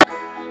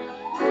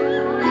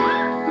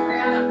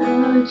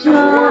Put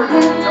your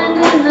hand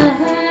in the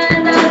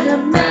hand of the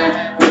man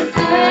who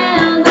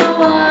sailed the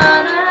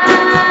water.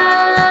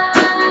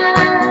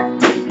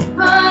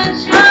 Put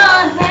your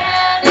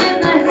hand in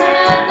the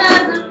hand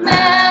of the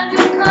man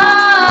who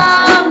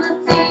calmed the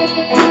sea.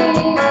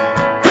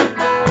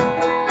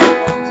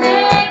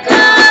 Take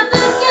a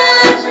look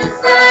at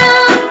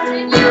yourself,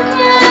 and you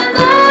can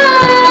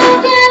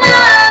look at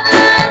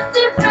others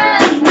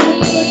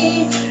differently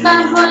by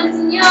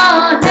putting your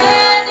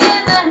hand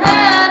in the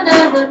hand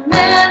of the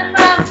man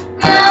from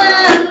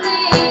Galilee.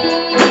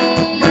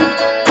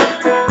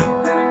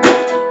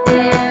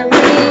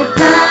 Every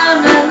time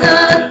I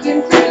look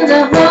into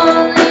the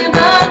holy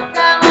book,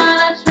 I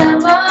wanna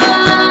tremble.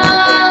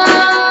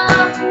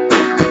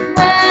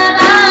 When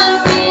I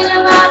read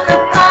about the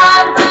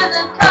part where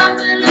the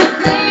covenant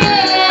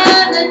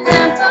cleared the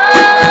temple,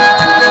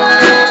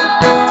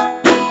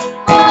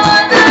 for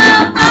the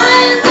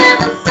vines and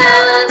the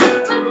sellers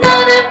with no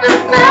different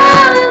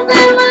smells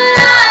than what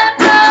I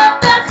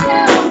profess to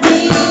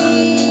be.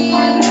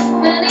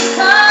 Then he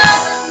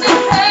causes me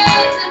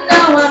praise and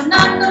know I'm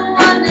not the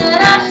one that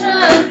I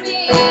should be.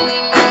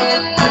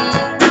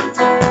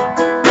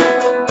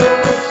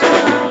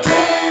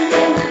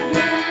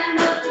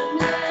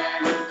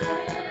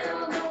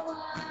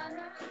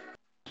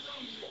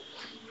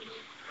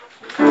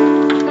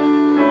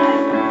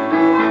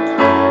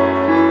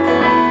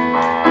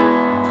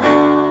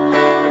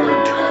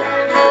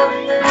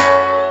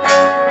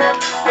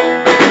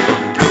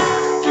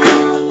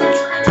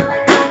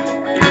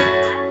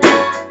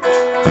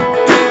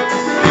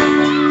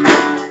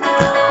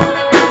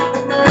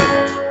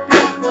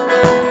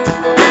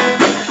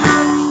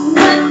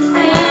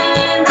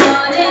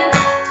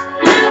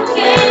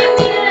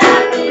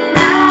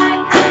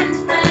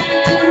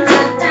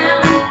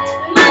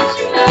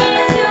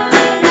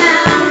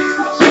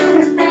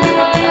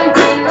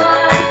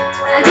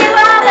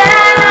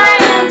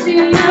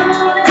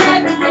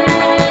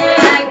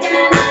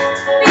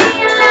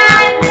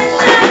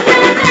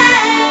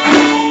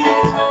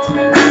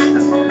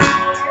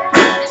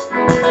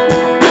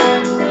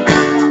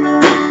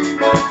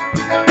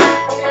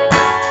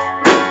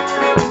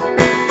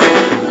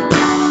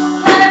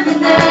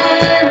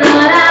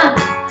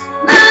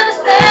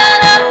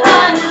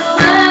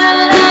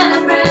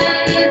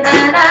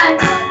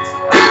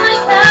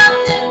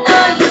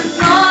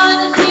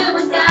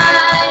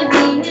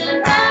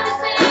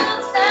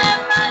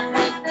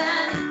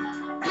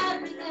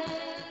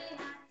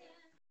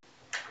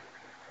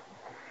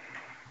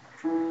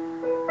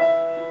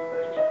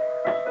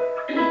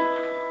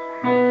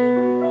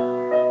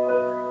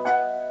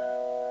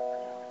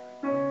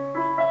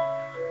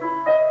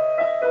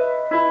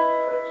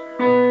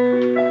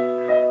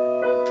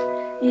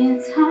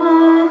 It's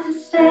hard to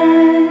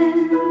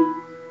stand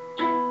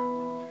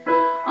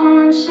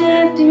on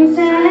shifting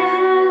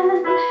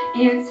sand.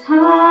 It's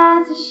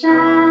hard to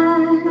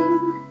shine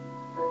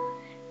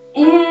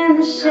in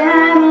the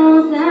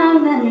shadows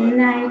of the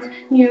night.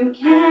 You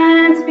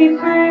can't be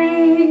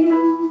free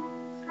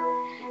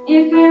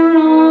if you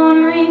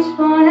don't reach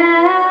for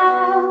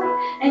help,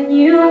 and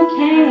you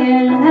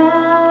can't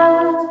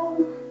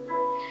love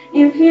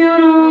if you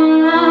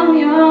don't love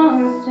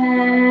yourself.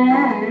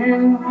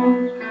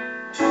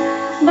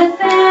 But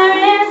there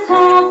is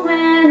hope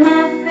when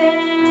my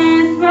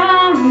faith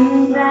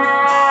runs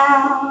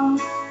out,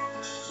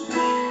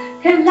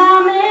 'cause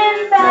I'm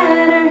in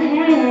better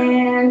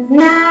hands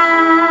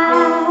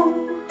now.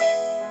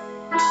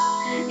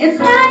 It's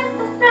like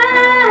the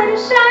sun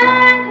is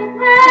shining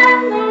when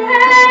the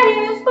rain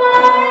is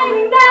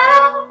pouring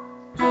down.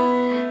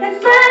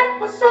 It's like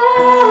my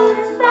soul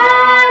is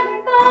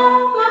fighting though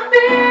my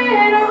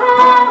feet are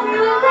on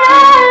the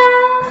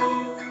ground.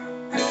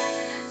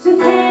 So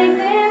take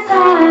this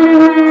heart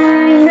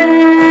away,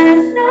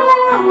 there's no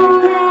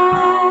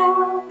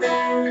doubt.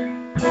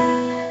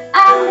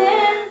 I'm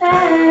in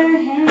better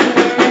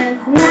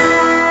hands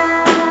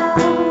now.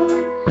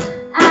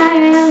 I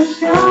am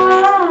sure,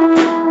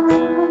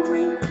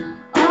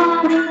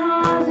 all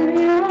because of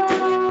you.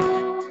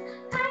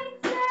 I'm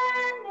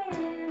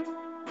standing on.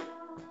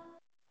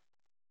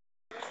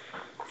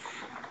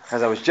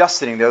 As I was just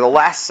sitting there, the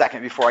last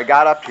second before I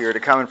got up here to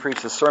come and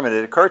preach this sermon,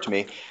 it occurred to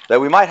me that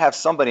we might have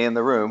somebody in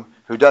the room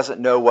who doesn't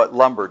know what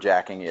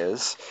lumberjacking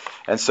is.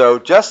 And so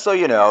just so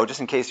you know, just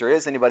in case there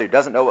is anybody who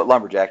doesn't know what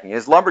lumberjacking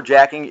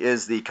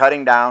is the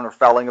cutting down or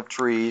felling of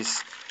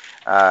trees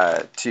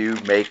to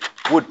make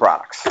wood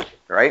products,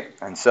 right?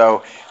 And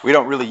so we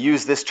don't really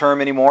use this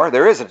term anymore.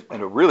 There is a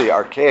really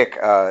archaic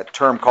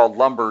term called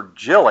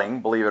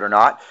lumberjilling, believe it or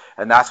not,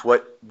 and that's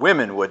what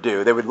women would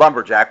do. They would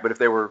lumberjack, but if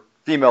they were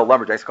female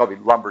lumberjacks, called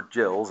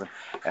lumberjills,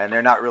 and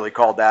they're not really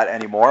called that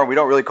anymore. We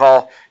don't really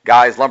call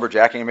guys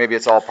lumberjacking. Maybe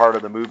it's all part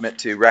of the movement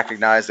to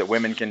recognize that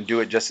women can do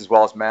it just as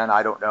well as men.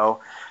 I don't know.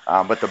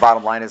 But the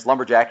bottom line is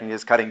lumberjacking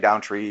is cutting down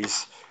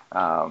trees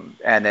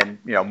and then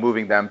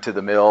moving them to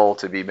the mill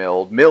to be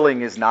milled.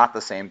 Milling is not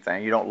the same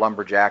thing. You don't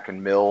lumberjack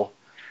and mill.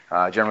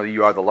 Generally,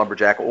 you are the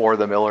lumberjack or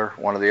the miller,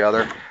 one or the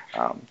other.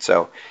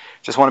 So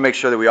Just want to make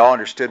sure that we all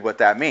understood what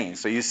that means.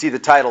 So you see the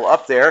title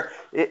up there.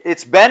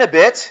 It's been a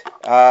bit,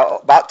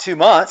 about 2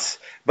 months,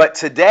 but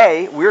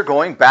today we're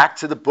going back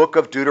to the book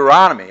of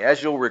Deuteronomy.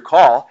 As you'll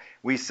recall,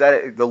 we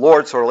set the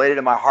Lord sort of laid it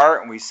in my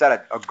heart, and we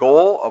set a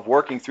goal of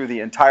working through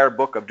the entire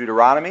book of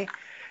Deuteronomy.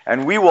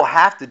 And we will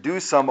have to do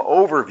some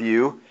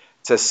overview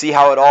to see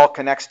how it all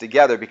connects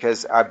together,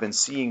 because I've been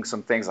seeing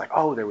some things like,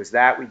 oh, there was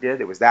that we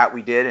did,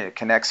 and it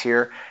connects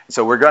here. And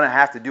so we're going to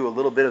have to do a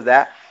little bit of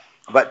that.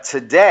 But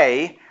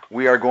today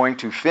we are going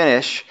to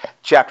finish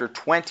chapter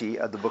 20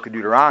 of the book of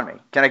Deuteronomy.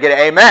 Can I get an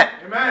amen?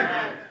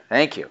 Amen.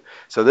 Thank you.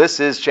 So this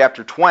is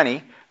chapter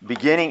 20,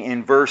 beginning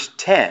in verse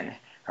 10. All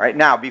right,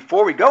 now,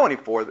 before we go any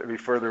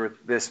further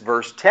with this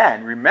verse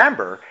 10,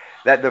 remember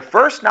that the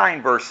first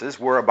 9 verses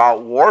were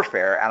about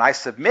warfare, and I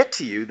submit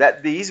to you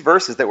that these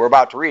verses that we're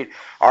about to read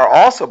are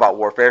also about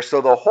warfare,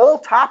 so the whole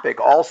topic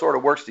all sort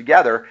of works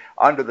together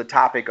under the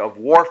topic of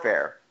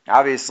warfare.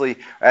 Obviously,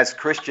 as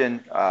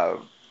Christian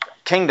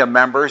kingdom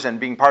members and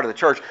being part of the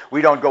church,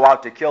 we don't go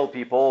out to kill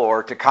people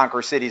or to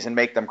conquer cities and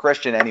make them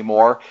Christian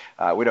anymore.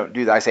 We don't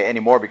do that. I say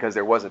anymore because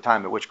there was a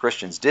time at which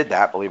Christians did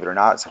that, believe it or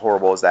not, as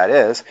horrible as that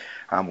is.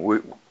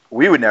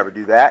 We would never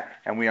do that,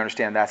 and we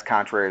understand that's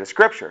contrary to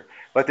Scripture.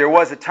 But there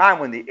was a time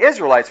when the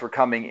Israelites were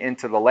coming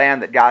into the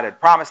land that God had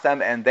promised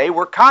them, and they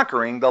were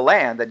conquering the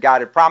land that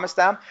God had promised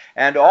them,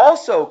 and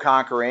also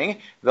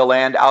conquering the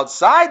land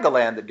outside the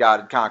land that God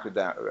had conquered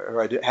them,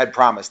 or had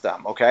promised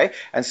them. Okay,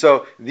 and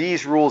so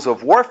these rules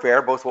of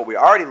warfare, both what we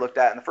already looked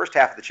at in the first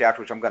half of the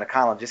chapter, which I'm going to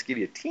kind of just give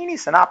you a teeny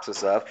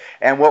synopsis of,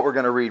 and what we're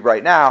going to read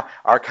right now,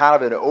 are kind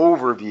of an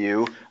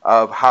overview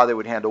of how they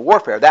would handle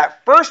warfare.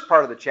 That first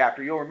part of the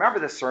chapter, you'll remember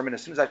this sermon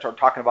as soon as I start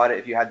talking about it,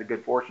 if you had the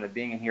good fortune of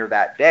being in here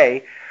that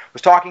day,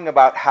 was talking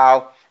about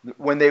how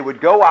when they would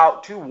go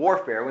out to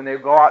warfare, when they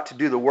would go out to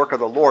do the work of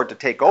the Lord to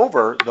take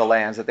over the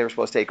lands that they were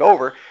supposed to take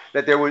over,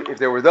 that if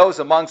there were those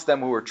amongst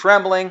them who were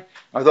trembling,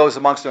 or those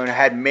amongst them who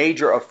had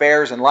major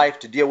affairs in life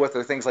to deal with,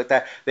 or things like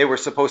that, they were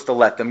supposed to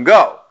let them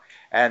go.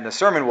 And the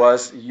sermon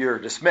was, you're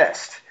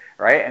dismissed.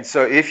 Right? And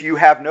so if you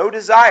have no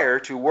desire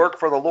to work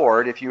for the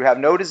Lord, if you have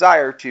no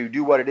desire to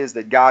do what it is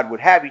that God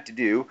would have you to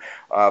do,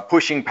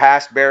 pushing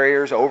past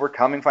barriers,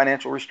 overcoming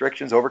financial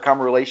restrictions,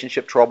 overcome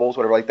relationship troubles,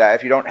 whatever like that,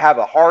 if you don't have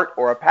a heart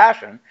or a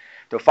passion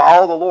to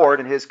follow the Lord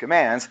and His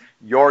commands,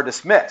 you're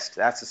dismissed.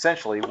 That's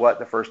essentially what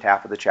the first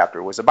half of the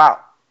chapter was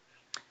about.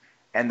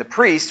 And the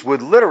priests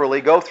would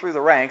literally go through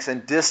the ranks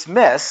and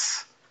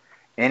dismiss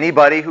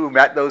anybody who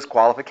met those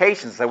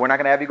qualifications. Say, we're not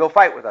going to have you go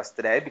fight with us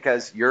today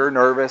because you're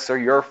nervous, or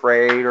you're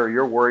afraid, or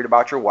you're worried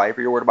about your wife,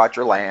 or you're worried about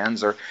your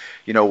lands, or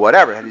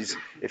whatever.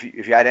 If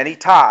you had any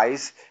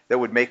ties that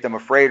would make them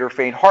afraid or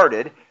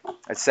faint-hearted,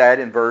 it said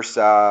in verse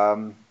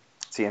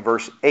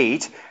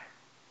 8,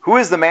 who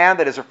is the man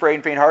that is afraid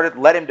and faint-hearted?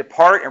 Let him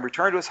depart and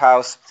return to his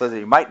house, so that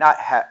he might not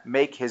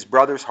make his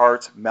brother's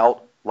hearts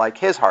melt like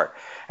his heart.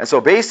 And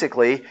so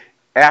basically,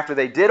 after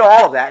they did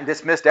all of that and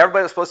dismissed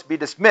everybody that was supposed to be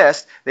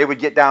dismissed, they would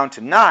get down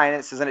to 9.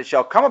 It says, and it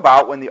shall come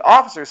about, when the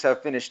officers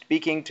have finished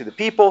speaking to the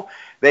people,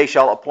 they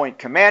shall appoint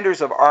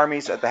commanders of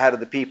armies at the head of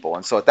the people.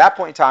 And so at that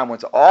point in time,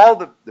 once all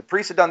the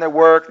priests had done their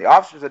work, the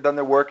officers had done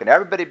their work, and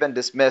everybody had been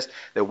dismissed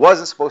that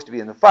wasn't supposed to be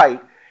in the fight,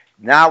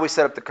 now we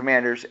set up the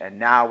commanders, and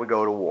now we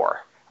go to war.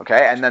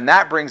 Okay, and then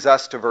that brings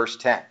us to verse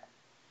 10.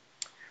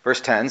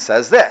 Verse 10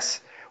 says this,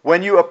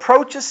 when you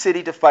approach a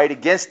city to fight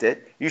against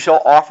it, you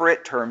shall offer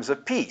it terms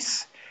of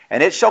peace.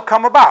 And it shall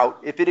come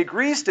about, if it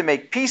agrees to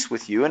make peace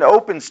with you and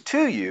opens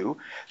to you,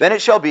 then it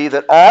shall be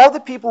that all the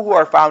people who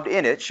are found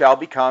in it shall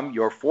become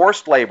your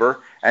forced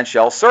labor and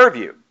shall serve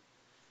you.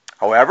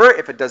 However,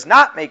 if it does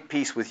not make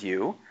peace with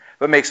you,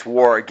 but makes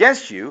war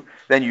against you,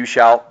 then you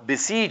shall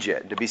besiege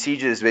it. To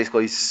besiege it is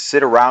basically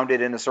sit around it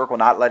in a circle,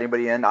 not let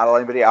anybody in, not let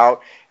anybody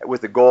out,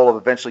 with the goal of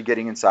eventually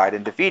getting inside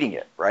and defeating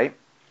it, right?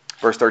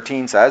 Verse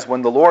 13 says,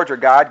 when the Lord your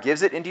God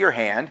gives it into your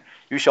hand,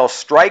 you shall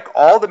strike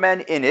all the men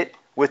in it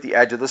with the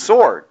edge of the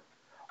sword.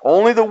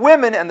 Only the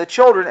women and the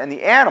children and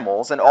the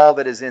animals and all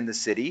that is in the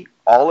city,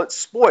 all its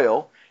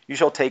spoil, you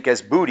shall take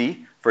as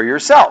booty for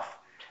yourself.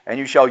 And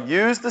you shall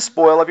use the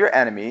spoil of your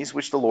enemies,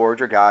 which the Lord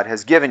your God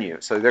has given you.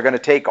 So they're going to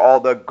take all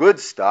the good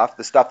stuff,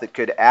 the stuff that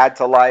could add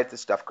to life, the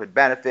stuff could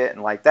benefit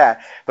and like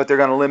that, but they're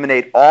going to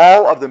eliminate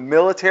all of the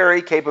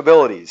military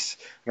capabilities.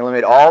 They're going to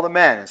eliminate all the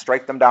men and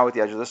strike them down with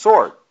the edge of the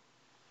sword.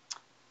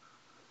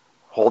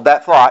 Hold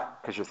that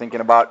thought, because you're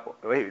thinking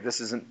about, wait,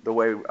 this isn't the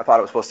way I thought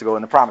it was supposed to go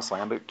in the promised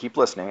land, but keep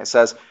listening. It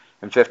says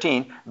in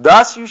 15,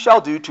 thus you shall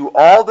do to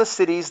all the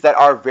cities that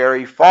are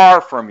very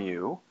far from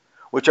you,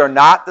 which are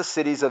not the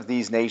cities of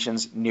these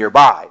nations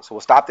nearby. So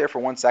we'll stop there for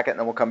 1 second, and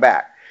then we'll come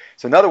back.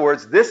 So in other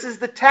words, this is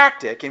the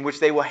tactic in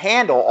which they will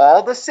handle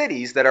all the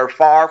cities that are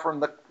far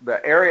from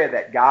the area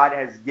that God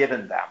has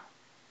given them.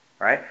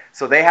 Right?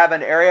 So they have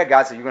an area,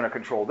 God said, you're going to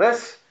control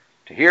this,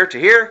 to here, to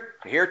here,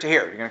 to here, to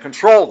here. You're going to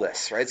control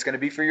this, right? It's going to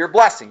be for your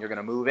blessing. You're going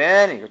to move in,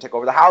 and you're going to take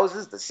over the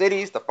houses, the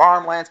cities, the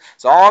farmlands.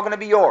 It's all going to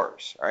be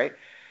yours, right?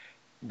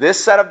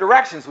 This set of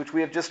directions, which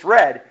we have just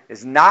read,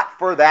 is not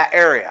for that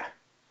area.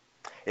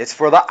 It's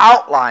for the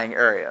outlying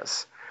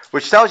areas.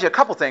 which tells you a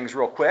couple things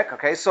real quick.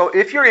 Okay, so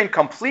if you're in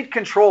complete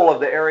control of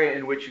the area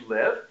in which you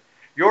live,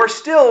 you're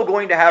still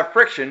going to have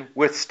friction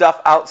with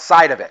stuff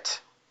outside of it.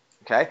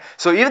 Okay,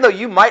 so even though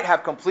you might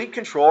have complete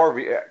control,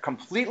 or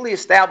completely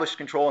established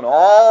control in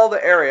all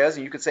the areas,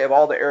 and you could say of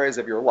all the areas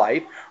of your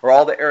life, or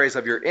all the areas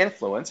of your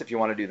influence, if you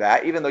want to do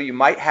that, even though you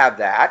might have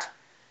that,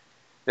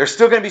 there's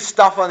still going to be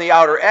stuff on the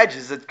outer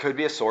edges that could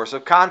be a source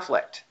of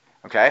conflict.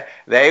 Okay,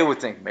 they would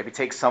think maybe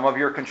take some of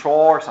your control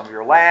or some of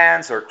your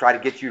lands, or try to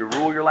get you to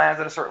rule your lands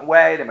in a certain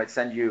way. They might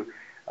send you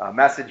a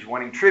message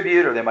wanting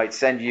tribute, or they might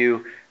send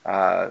you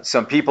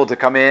some people to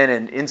come in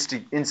and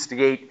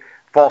instigate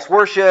false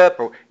worship,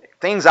 or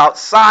things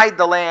outside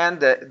the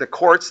land, the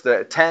courts,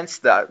 the tents,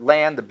 the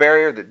land, the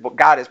barrier that what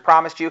God has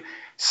promised you,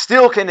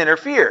 still can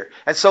interfere.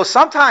 And so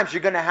sometimes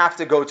you're going to have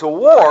to go to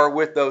war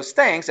with those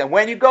things. And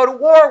when you go to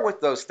war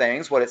with those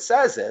things, what it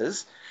says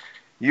is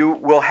you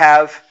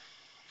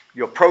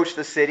approach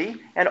the city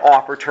and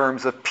offer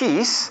terms of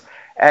peace.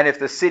 And if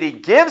the city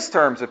gives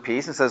terms of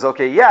peace and says,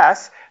 okay,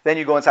 yes, then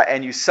you go inside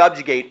and you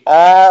subjugate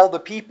all the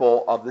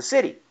people of the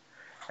city.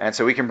 And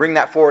so we can bring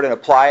that forward and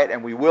apply it,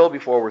 and we will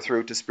before we're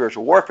through to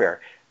spiritual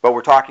warfare. But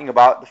we're talking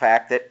about the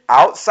fact that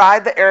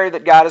outside the area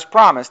that God has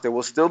promised, there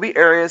will still be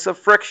areas of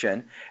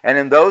friction. And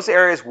in those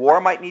areas,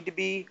 war might need to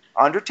be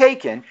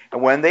undertaken.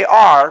 And when they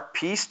are,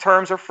 peace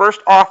terms are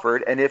first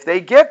offered. And if they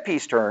give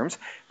peace terms,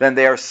 then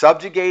they are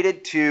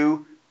subjugated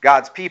to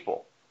God's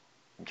people.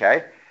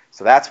 Okay?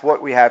 So that's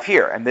what we have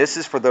here. And this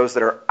is for those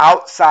that are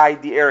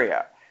outside the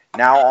area.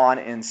 Now on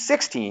in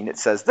 16, it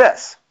says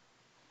this.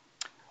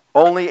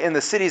 Only in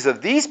the cities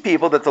of these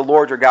people that the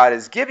Lord your God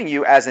is giving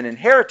you as an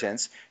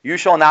inheritance, you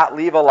shall not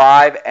leave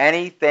alive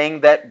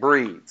anything that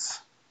breathes.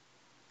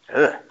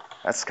 Ugh,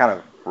 that's kind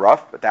of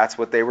rough, but that's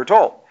what they were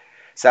told.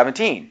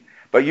 17,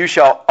 but you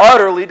shall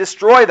utterly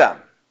destroy them.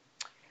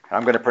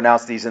 I'm going to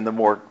pronounce these in the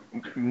more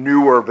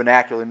newer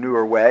vernacular,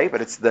 newer way,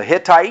 but it's the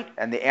Hittite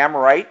and the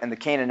Amorite and the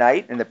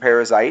Canaanite and the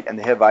Perizzite and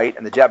the Hivite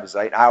and the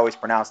Jebusite. I always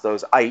pronounce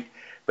those ite,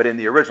 but in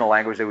the original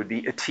language they would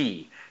be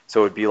iti. So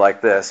it would be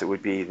like this. It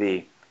would be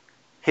the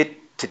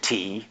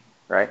Hittite,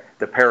 right?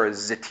 The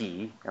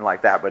Perizzite, and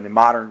like that. But in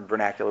modern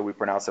vernacular, we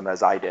pronounce them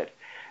as I did,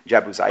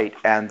 Jebusite.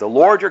 And the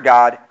Lord your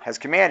God has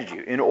commanded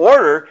you, in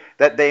order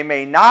that they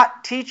may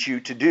not teach you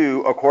to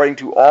do according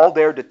to all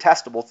their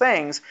detestable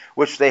things,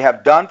 which they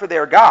have done for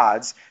their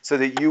gods, so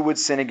that you would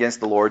sin against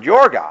the Lord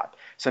your God.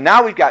 So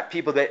now we've got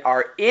people that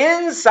are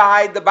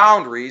inside the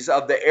boundaries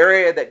of the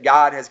area that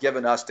God has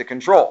given us to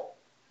control.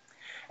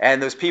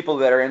 And those people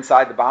that are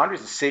inside the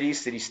boundaries, the cities,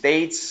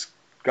 city-states,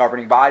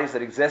 governing bodies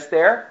that exist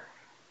there,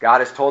 God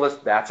has told us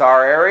that's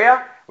our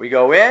area. We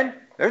go in,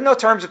 there's no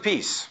terms of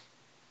peace.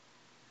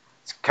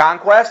 It's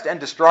conquest and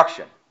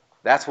destruction.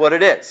 That's what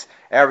it is.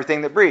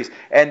 Everything that breathes.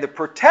 And the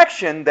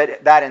protection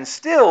that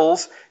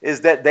instills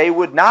is that they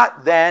would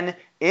not then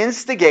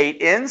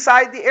instigate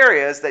inside the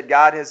areas that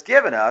God has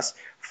given us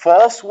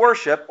false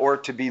worship or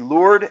to be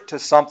lured to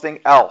something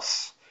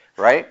else.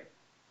 Right?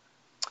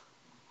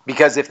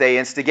 Because if they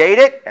instigate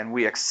it and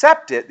we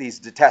accept it, these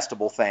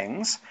detestable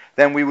things,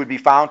 then we would be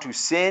found to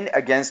sin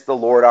against the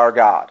Lord our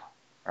God.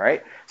 All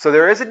right? So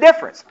there is a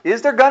difference.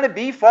 Is there going to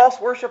be false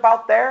worship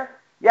out there?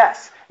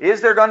 Yes. Is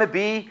there going to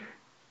be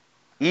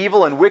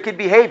evil and wicked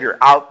behavior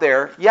out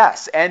there?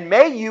 Yes. And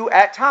may you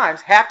at times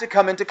have to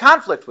come into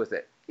conflict with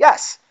it?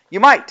 Yes. You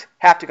might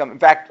have to come. In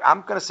fact,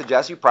 I'm going to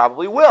suggest you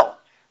probably will.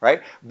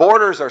 Right?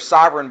 Borders are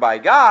sovereign by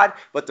God,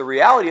 but the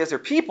reality is there are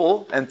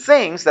people and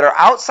things that are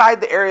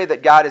outside the area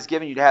that God has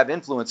given you to have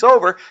influence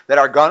over that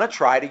are going to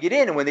try to get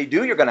in. And when they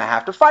do, you're going to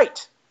have to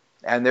fight.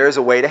 And there's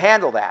a way to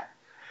handle that.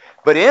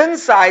 But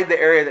inside the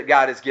area that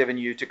God has given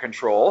you to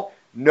control,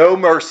 no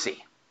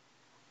mercy.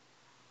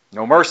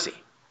 No mercy.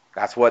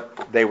 That's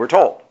what they were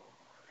told.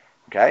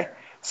 Okay?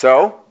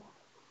 So,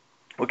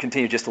 we'll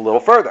continue just a little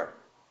further.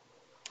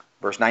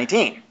 Verse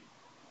 19.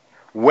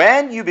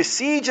 When you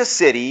besiege a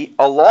city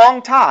a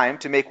long time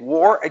to make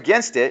war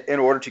against it in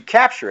order to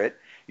capture it,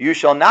 you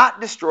shall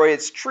not destroy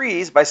its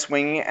trees by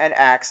swinging an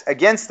axe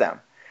against them,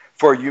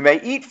 for you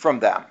may eat from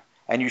them,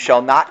 and you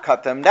shall not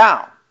cut them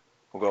down.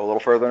 We'll go a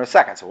little further in a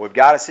second. So we've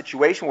got a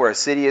situation where a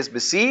city is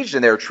besieged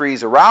and there are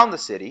trees around the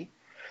city.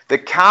 The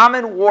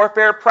common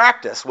warfare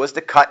practice was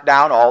to cut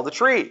down all the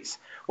trees.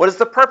 What is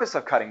the purpose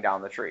of cutting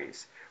down the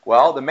trees?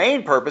 Well, the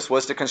main purpose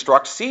was to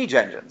construct siege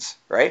engines,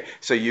 right?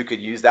 So you could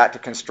use that to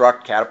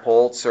construct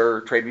catapults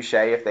or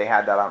trebuchet if they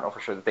had that. I don't know for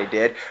sure that they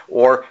did.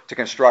 Or to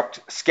construct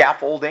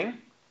scaffolding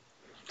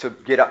to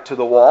get up to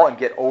the wall and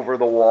get over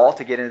the wall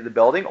to get into the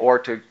building. Or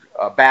to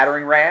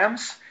battering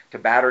rams to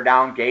batter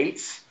down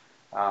gates.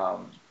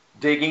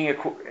 Digging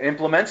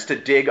implements to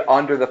dig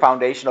under the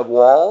foundation of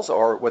walls,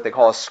 or what they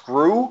call a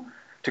screw,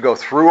 to go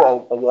through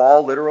a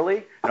wall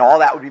literally, and all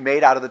that would be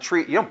made out of the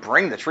tree. You don't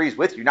bring the trees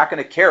with you. You're not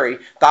going to carry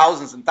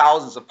thousands and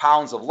thousands of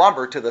pounds of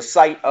lumber to the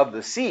site of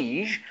the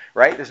siege,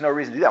 right? There's no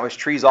reason to do that. There's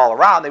trees all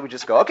around. They would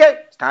just go,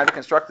 okay, it's time to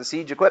construct the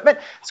siege equipment.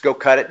 Let's go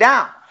cut it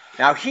down.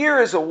 Now here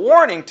is a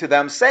warning to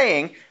them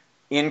saying,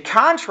 in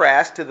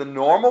contrast to the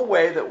normal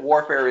way that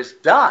warfare is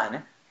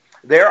done,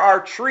 there are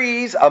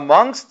trees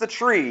amongst the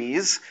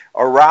trees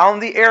around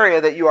the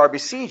area that you are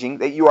besieging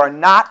that you are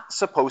not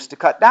supposed to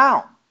cut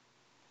down.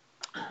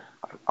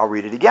 I'll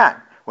read it again.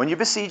 When you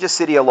besiege a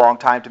city a long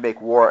time to make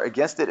war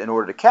against it in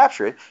order to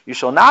capture it, you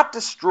shall not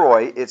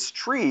destroy its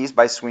trees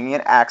by swinging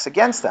an axe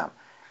against them.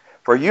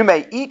 For you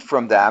may eat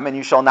from them, and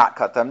you shall not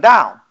cut them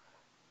down.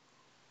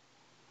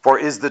 For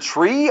is the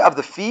tree of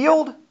the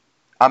field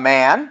a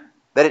man,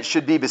 that it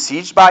should be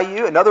besieged by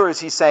you? In other words,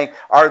 he's saying,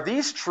 are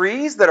these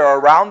trees that are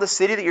around the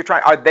city that you're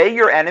trying, are they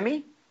your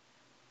enemy?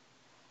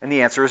 And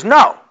the answer is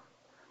no.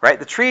 Right?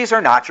 The trees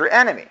are not your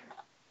enemy.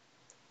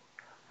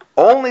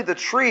 Only the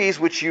trees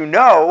which you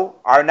know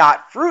are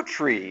not fruit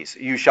trees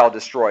you shall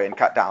destroy and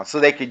cut down. So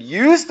they could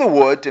use the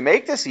wood to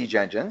make the siege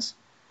engines.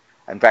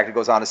 In fact, it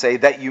goes on to say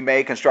that you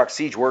may construct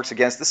siege works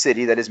against the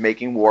city that is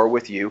making war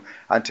with you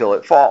until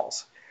it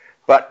falls.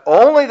 But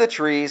only the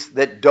trees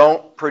that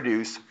don't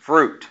produce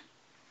fruit.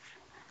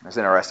 There's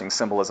interesting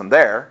symbolism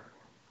there.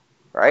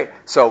 Right?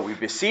 So we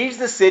besiege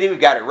the city, we've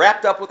got it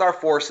wrapped up with our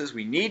forces,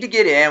 we need to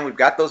get in, we've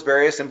got those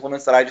various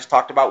implements that I just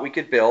talked about we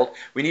could build,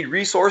 we need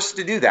resources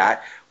to do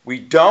that. We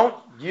don't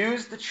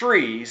use the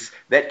trees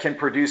that can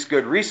produce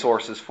good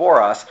resources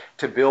for us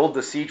to build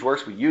the siege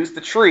works, we use the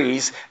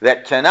trees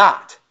that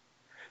cannot.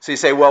 So you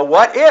say, well,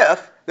 what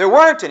if there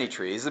weren't any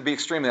trees? It would be an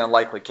extremely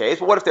unlikely case,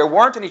 but what if there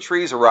weren't any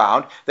trees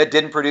around that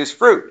didn't produce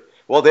fruit?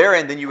 Well,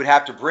 therein, then you would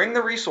have to bring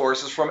the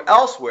resources from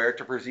elsewhere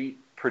to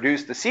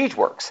produce the siege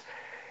works.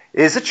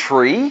 Is a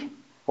tree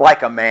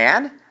like a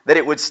man that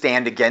it would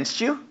stand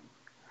against you?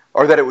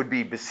 Or that it would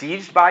be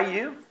besieged by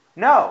you?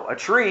 No. A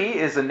tree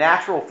is a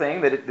natural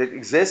thing that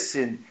exists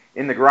in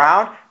the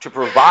ground to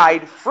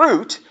provide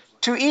fruit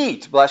to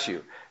eat. Bless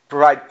you.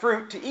 Provide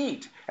fruit to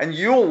eat. And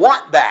you'll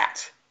want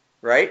that,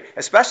 right?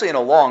 Especially in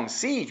a long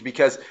siege,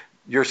 because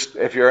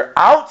if you're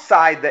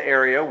outside the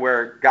area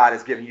where God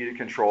has given you to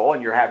control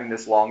and you're having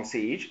this long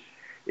siege,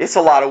 it's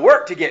a lot of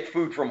work to get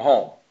food from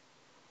home.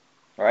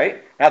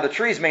 Right? Now, the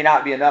trees may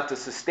not be enough to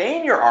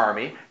sustain your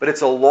army, but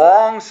it's a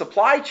long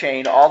supply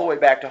chain all the way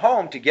back to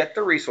home to get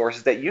the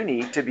resources that you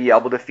need to be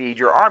able to feed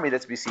your army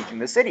that's besieging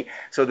the city.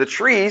 So the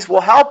trees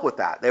will help with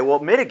that. They will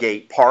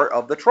mitigate part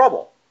of the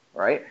trouble.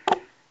 Right?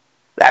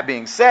 That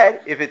being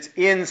said, if it's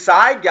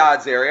inside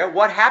God's area,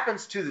 what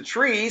happens to the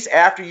trees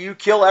after you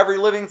kill every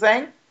living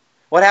thing?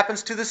 What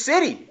happens to the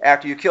city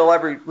after you kill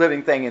every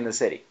living thing in the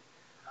city?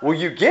 Well,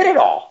 you get it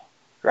all.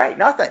 Right?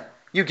 Nothing.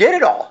 You get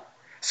it all.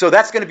 So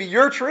that's going to be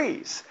your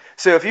trees.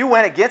 So if you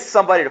went against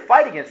somebody to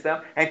fight against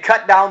them and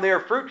cut down their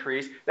fruit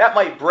trees, that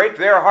might break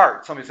their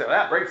heart. Somebody say, well,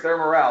 that breaks their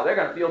morale. They're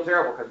going to feel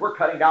terrible because we're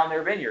cutting down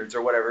their vineyards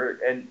or whatever,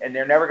 and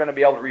they're never going to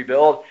be able to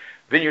rebuild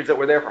vineyards that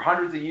were there for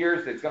hundreds of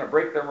years. It's going to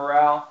break their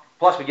morale.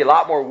 Plus, we get a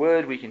lot more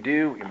wood we can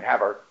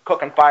have our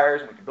cooking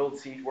fires, and we can build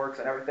siege works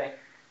and everything.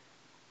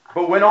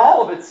 But when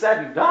all of it's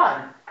said and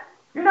done,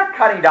 you're not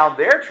cutting down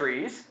their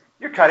trees.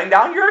 You're cutting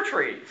down your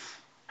trees.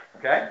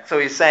 Okay? So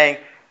he's saying,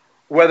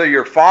 whether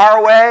you're far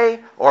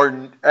away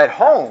or at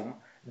home,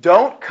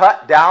 don't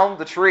cut down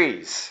the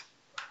trees.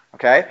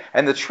 Okay?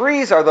 And the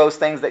trees are those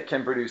things that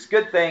can produce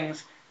good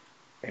things.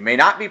 They may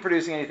not be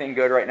producing anything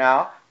good right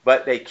now,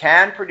 but they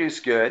can produce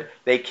good.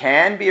 They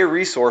can be a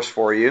resource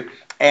for you,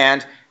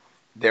 and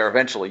they're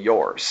eventually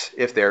yours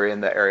if they're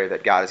in the area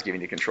that God has given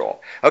you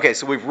control. Okay,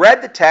 so we've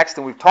read the text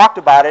and we've talked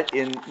about it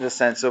in the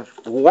sense of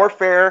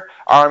warfare,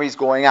 armies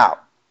going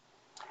out.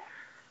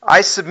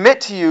 I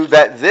submit to you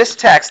that this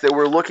text that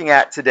we're looking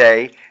at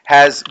today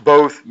has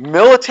both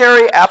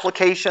military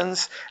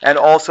applications and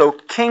also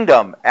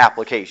kingdom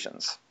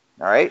applications.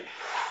 All right?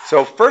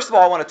 So first of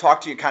all, I want to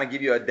talk to you, kind of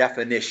give you a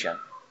definition.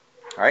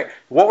 All right?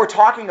 What we're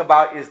talking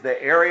about is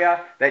the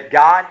area that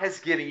God has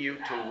given you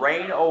to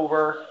reign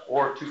over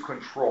or to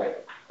control.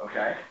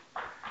 Okay?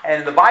 And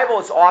in the Bible,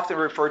 it's often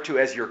referred to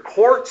as your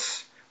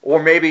courts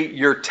or maybe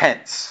your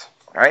tents.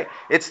 All right?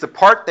 It's the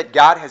part that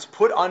God has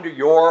put under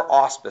your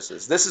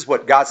auspices. This is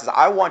what God says,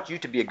 I want you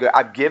to be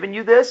I've given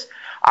you this.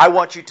 I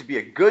want you to be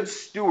a good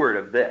steward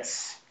of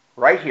this.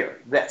 Right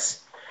here,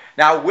 this.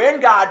 Now, when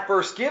God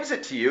first gives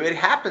it to you, it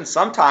happens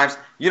sometimes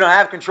you don't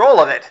have control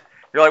of it.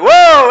 You're like,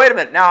 whoa, wait a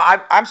minute. Now,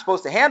 I'm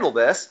supposed to handle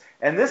this,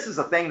 and this is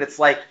a thing that's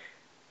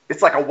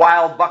it's like a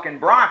wild bucking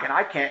bronc, and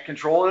I can't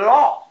control it at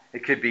all.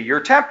 It could be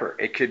your temper.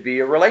 It could be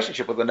a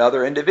relationship with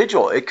another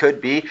individual. It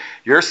could be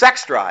your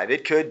sex drive.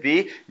 It could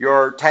be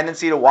your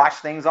tendency to watch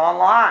things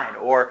online.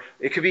 Or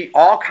it could be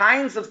all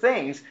kinds of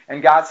things.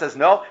 And God says,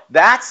 no,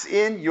 that's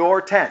in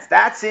your tents.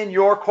 That's in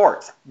your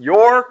courts.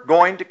 You're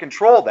going to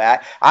control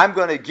that. I'm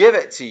going to give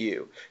it to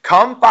you.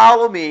 Come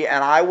follow me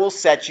and I will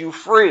set you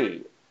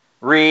free.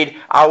 Read,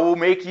 I will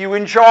make you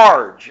in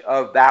charge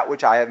of that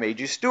which I have made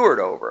you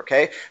steward over.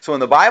 Okay? So when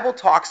the Bible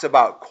talks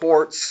about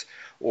courts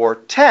or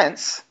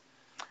tents,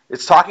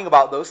 it's talking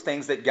about those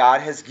things that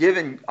God has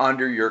given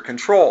under your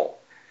control.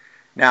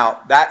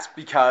 Now, that's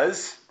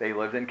because they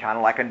lived in kind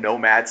of like a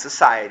nomad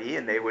society,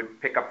 and they would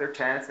pick up their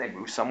tents, and they'd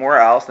move somewhere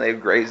else, and they'd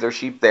graze their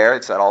sheep there,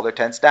 and set all their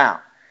tents down.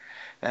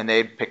 And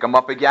they'd pick them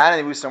up again, and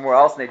they'd move somewhere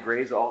else, and they'd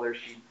graze all their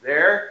sheep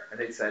there, and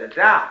they'd set it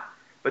down.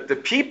 But the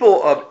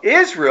people of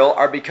Israel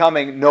are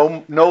becoming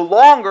no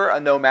longer a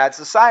nomad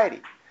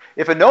society.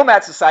 If a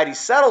nomad society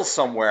settles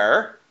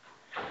somewhere,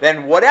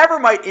 then whatever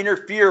might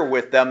interfere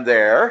with them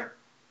there,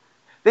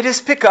 they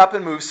just pick up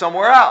and move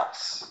somewhere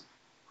else.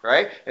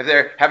 Right? If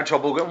they're having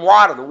trouble getting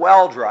water, the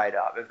well dried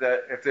up.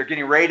 If they're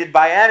getting raided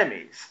by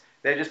enemies,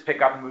 they just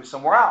pick up and move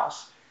somewhere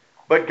else.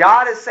 But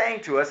God is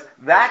saying to us,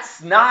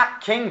 that's not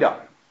kingdom.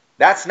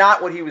 That's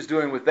not what he was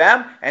doing with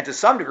them. And to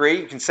some degree,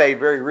 you can say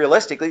very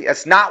realistically,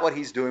 that's not what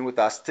he's doing with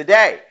us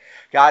today.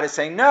 God is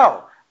saying,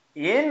 no,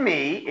 in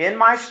me, in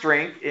my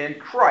strength, in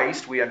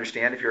Christ, we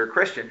understand if you're a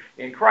Christian,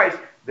 in Christ,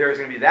 there's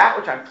going to be that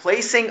which I'm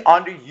placing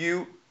under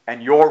you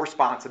and your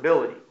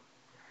responsibility.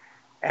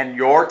 And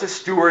you're to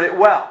steward it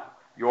well.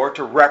 You're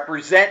to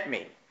represent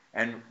me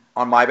and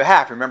on my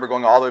behalf. Remember,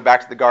 going all the way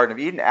back to the Garden of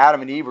Eden,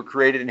 Adam and Eve were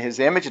created in his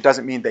image. It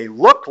doesn't mean they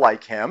looked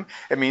like him.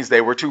 It means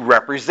they were to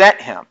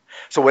represent him.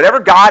 So whatever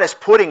God is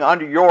putting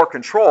under your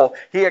control,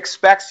 he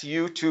expects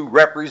you to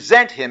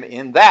represent him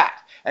in that.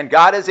 And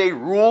God is a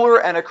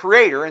ruler and a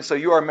creator, and so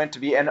you are meant to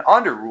be an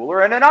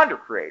under-ruler and an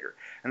under-creator.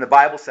 And the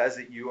Bible says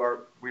that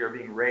we are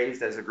being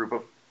raised as a group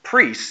of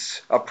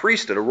priests, a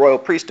priesthood, a royal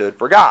priesthood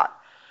for God.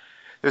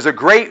 There's a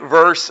great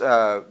verse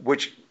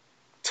which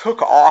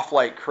took off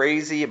like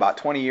crazy about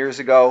 20 years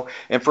ago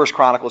in 1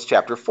 Chronicles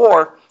chapter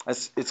 4.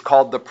 It's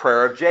called the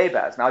prayer of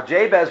Jabez. Now,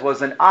 Jabez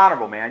was an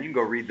honorable man. You can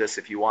go read this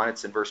if you want.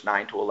 It's in verse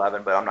 9 to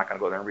 11, but I'm not going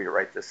to go there and read it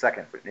right this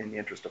second in the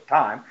interest of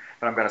time,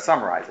 but I'm going to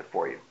summarize it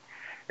for you.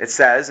 It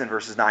says in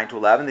verses 9 to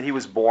 11 that he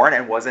was born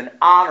and was an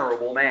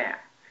honorable man,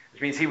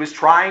 which means he was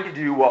trying to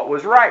do what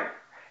was right.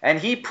 And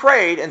he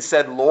prayed and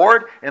said,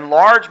 Lord,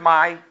 enlarge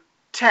my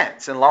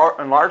tents,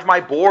 enlarge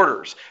my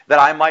borders, that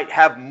I might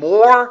have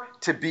more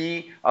to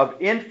be of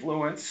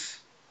influence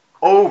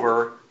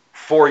over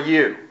for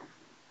you.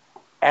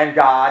 And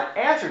God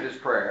answered his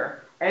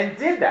prayer and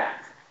did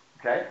that.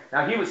 Okay?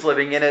 Now he was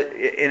living in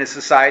a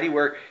society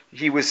where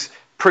he was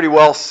pretty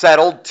well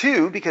settled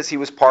too, because he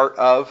was part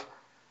of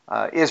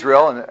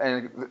Israel,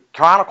 and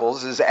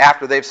Chronicles is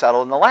after they've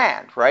settled in the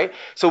land, right?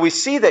 So we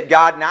see that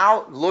God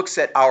now looks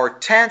at our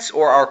tents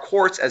or our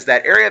courts as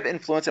that area of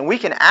influence, and we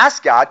can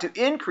ask God to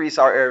increase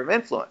our area of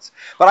influence.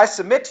 But I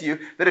submit to you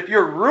that if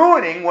you're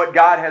ruining what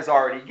God has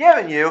already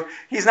given you,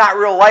 he's not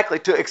real likely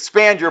to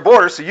expand your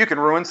borders so you can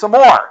ruin some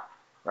more,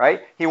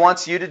 right? He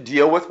wants you to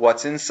deal with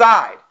what's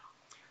inside.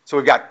 So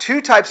we've got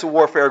two types of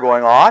warfare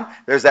going on.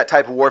 There's that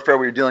type of warfare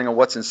where you're dealing with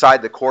what's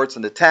inside the courts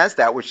and the tents,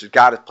 that which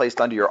God has placed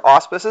under your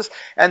auspices.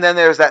 And then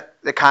there's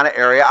the kind of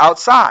area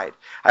outside.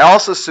 I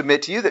also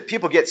submit to you that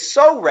people get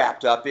so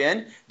wrapped up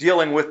in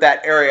dealing with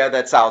that area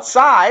that's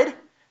outside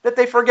that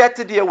they forget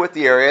to deal with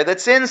the area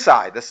that's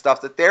inside, the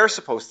stuff that they're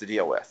supposed to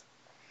deal with.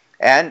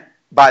 And,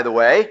 by the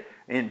way,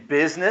 in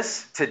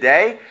business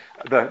today,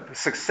 the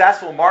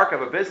successful mark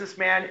of a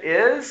businessman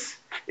is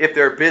if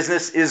their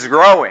business is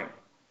growing.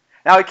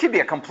 Now, it could be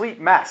a complete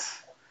mess,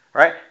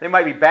 right? They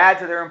might be bad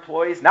to their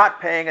employees,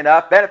 not paying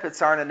enough, benefits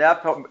aren't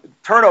enough,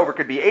 turnover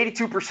could be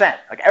 82%,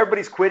 like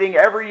everybody's quitting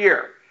every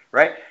year,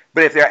 right?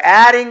 But if they're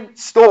adding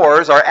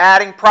stores or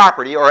adding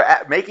property or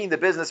making the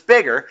business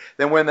bigger,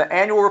 then when the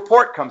annual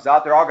report comes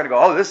out, they're all going to go,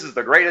 oh, this is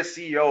the greatest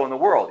CEO in the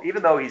world.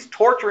 Even though he's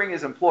torturing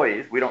his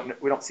employees, we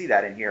don't see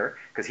that in here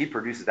because he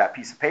produces that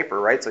piece of paper,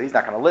 right? So he's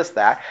not going to list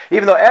that.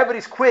 Even though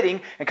everybody's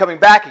quitting and coming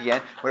back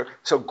again,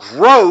 so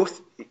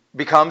growth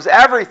becomes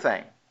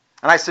everything.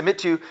 And I submit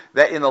to you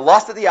that in the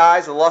lust of the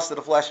eyes, the lust of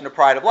the flesh, and the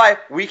pride of life,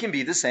 we can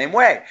be the same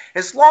way.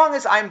 As long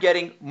as I'm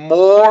getting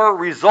more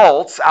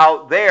results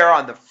out there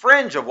on the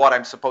fringe of what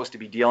I'm supposed to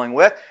be dealing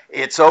with,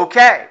 it's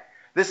okay.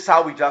 This is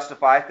how we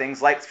justify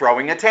things like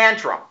throwing a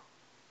tantrum,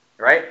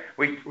 right?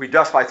 We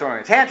justify throwing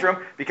a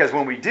tantrum because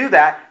when we do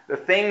that, the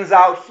things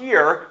out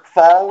here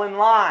fall in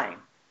line.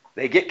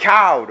 They get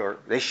cowed, or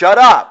they shut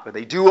up, or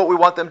they do what we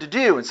want them to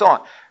do, and so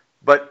on.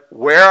 But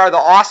where are the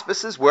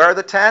auspices? Where are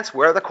the tents?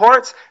 Where are the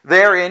courts?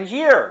 They're in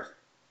here.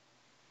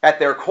 At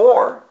their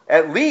core,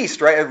 at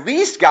least, right? At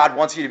least God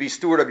wants you to be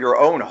steward of your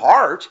own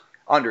heart,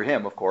 under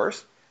him, of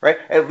course, right?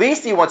 At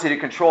least he wants you to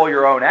control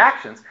your own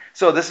actions.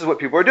 So this is what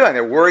people are doing.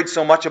 They're worried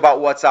so much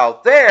about what's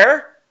out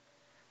there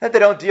that they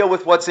don't deal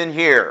with what's in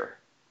here,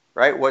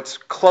 right? What's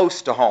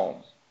close to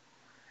home.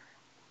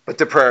 But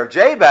the prayer of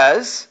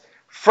Jabez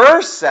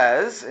first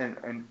says,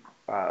 in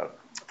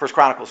 1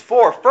 Chronicles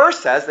 4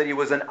 first says that he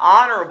was an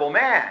honorable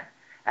man.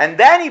 And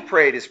then he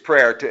prayed his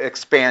prayer to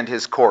expand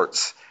his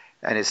courts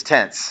and his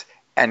tents,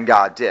 and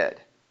God did.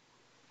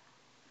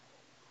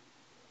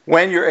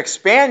 When you're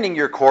expanding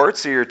your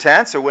courts or your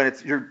tents, or when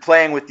you're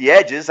playing with the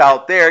edges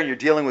out there, you're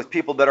dealing with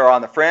people that are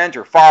on the fringe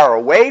or far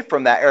away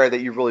from that area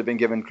that you've really been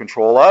given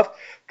control of,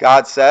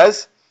 God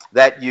says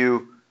that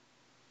you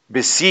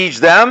besiege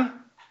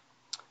them,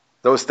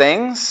 those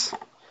things.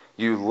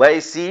 You lay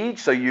siege,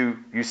 so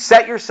you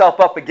set yourself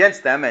up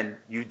against them and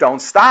you don't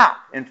stop.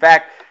 In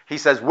fact, he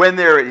says he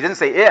didn't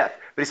say if,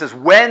 but he says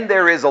when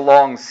there is a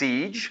long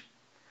siege,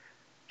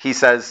 he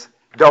says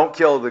don't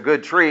kill the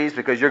good trees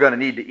because you're going to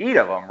need to eat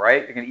of them,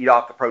 right? You're going to eat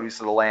off the produce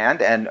of the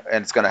land and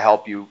it's going to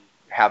help you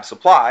have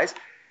supplies.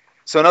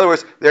 So in other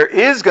words, there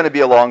is going to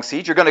be a long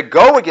siege. You're going to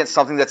go against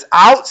something that's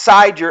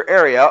outside your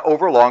area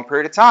over a long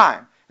period of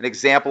time. An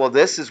example of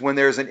this is when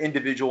there's an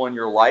individual in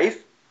your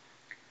life.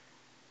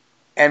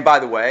 And by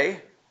the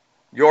way,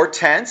 your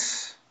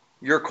tents,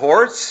 your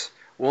courts,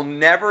 will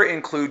never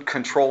include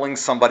controlling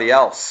somebody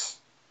else.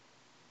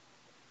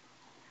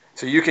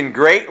 So you can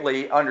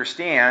greatly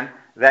understand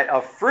that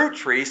a fruit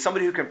tree,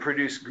 somebody who can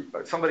produce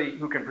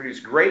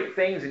great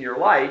things in your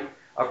life,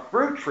 a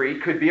fruit tree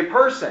could be a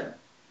person.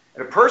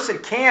 And a person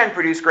can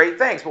produce great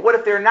things, but what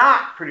if they're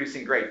not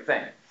producing great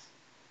things?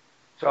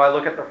 So I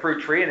look at the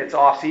fruit tree and it's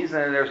off season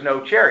and there's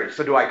no cherries.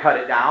 So do I cut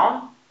it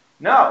down?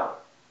 No,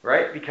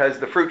 right? Because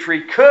the fruit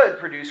tree could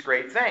produce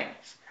great things.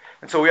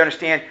 And so we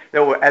understand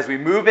that as we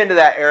move into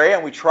that area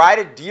and we try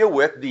to deal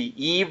with the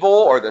evil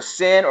or the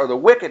sin or the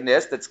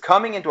wickedness that's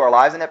coming into our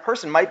lives, and that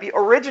person might be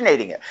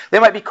originating it. They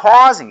might be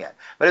causing it.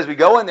 But as we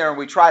go in there and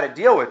we try to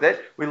deal with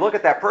it, we look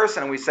at that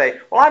person and we say,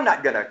 well, I'm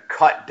not going to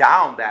cut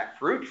down that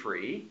fruit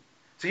tree.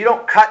 So you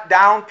don't cut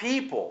down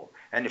people.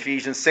 And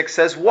Ephesians 6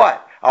 says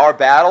what? Our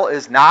battle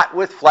is not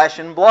with flesh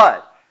and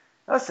blood.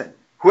 Listen,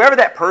 whoever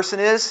that person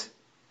is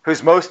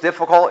who's most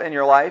difficult in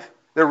your life,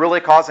 they're really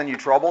causing you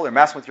trouble, they're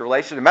messing with your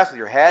relationship, they're messing with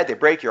your head, they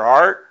break your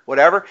heart,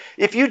 whatever.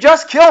 If you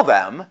just kill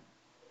them,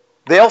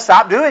 they'll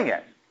stop doing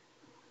it.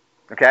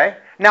 Okay?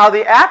 Now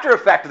the after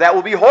effect of that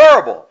will be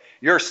horrible.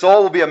 Your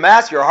soul will be a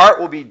mess, your heart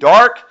will be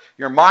dark,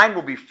 your mind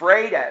will be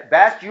frayed at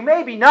best. You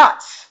may be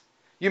nuts.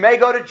 You may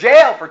go to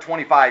jail for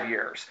 25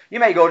 years.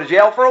 You may go to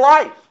jail for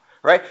life,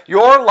 right?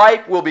 Your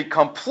life will be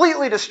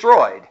completely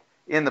destroyed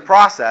in the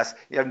process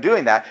of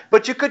doing that.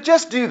 But you could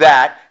just do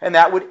that, and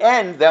that would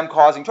end them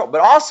causing trouble.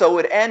 But also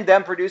would end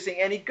them producing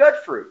any good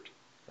fruit,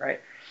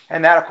 right?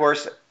 And that, of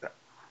course,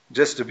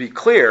 just to be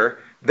clear,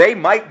 they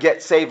might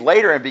get saved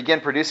later and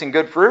begin producing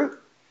good fruit.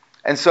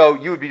 And so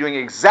you would be doing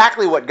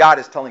exactly what God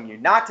is telling you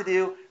not to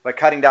do by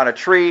cutting down a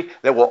tree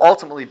that will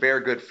ultimately bear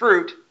good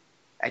fruit.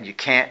 And you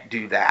can't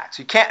do that.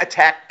 So you can't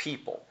attack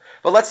people.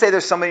 But let's say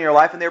there's somebody in your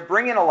life and they're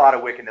bringing a lot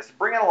of wickedness,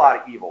 bringing a lot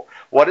of evil.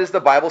 What does the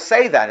Bible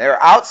say then? They're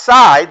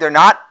outside.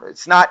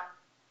 It's not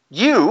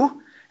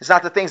you. It's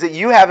not the things that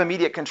you have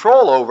immediate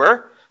control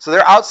over. So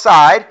they're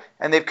outside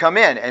and they've come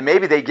in. And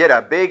maybe they get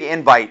a big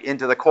invite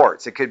into the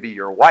courts. It could be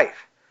your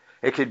wife.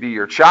 It could be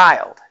your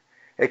child.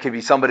 It could be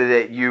somebody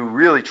that you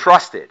really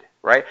trusted,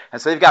 right? And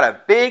so they've got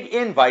a big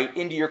invite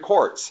into your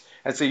courts.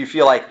 And so you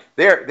feel like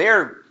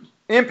they're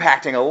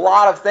impacting a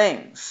lot of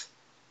things,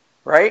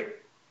 right?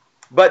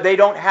 But they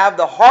don't have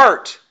the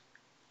heart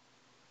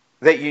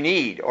that you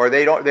need, or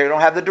they don't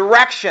have the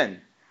direction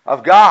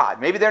of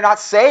God. Maybe they're not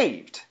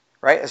saved,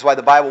 right? That's why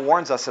the Bible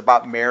warns us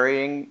about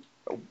marrying,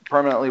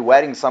 permanently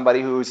wedding somebody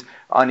who's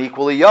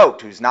unequally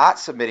yoked, who's not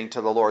submitting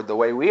to the Lord the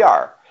way we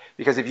are.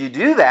 Because if you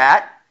do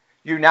that,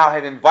 you now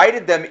have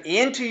invited them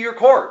into your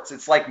courts.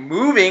 It's like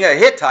moving a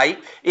Hittite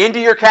into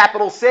your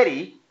capital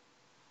city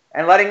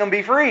and letting them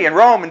be free and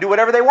roam and do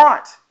whatever they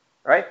want.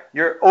 Right?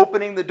 You're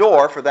opening the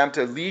door for them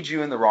to lead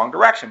you in the wrong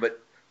direction.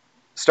 But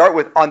start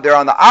with, they're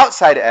on the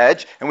outside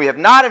edge, and we have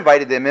not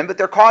invited them in, but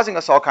they're causing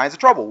us all kinds of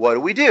trouble.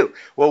 What do?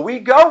 Well, we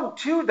go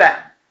to them.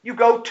 You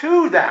go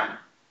to them,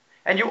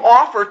 and you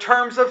offer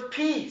terms of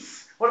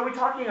peace. What are we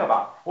talking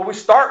about? Well, we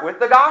start with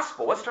the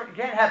gospel. You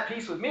can't have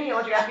peace with me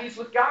unless you have peace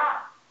with God.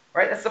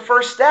 Right? That's the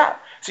first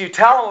step. So you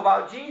tell them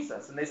about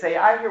Jesus, and they say,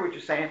 I hear what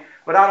you're saying,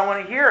 but I don't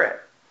want to hear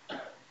it.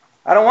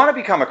 I don't want to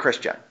become a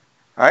Christian.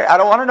 All right? I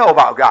don't want to know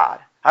about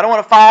God. I don't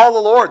want to follow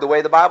the Lord the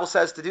way the Bible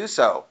says to do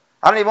so.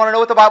 I don't even want to know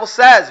what the Bible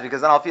says,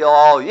 because then I'll feel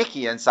all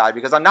icky inside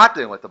because I'm not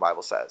doing what the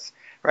Bible says.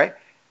 Right?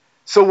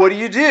 So what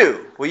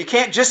do? Well, you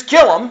can't just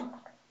kill them.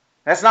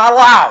 That's not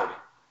allowed.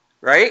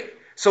 Right?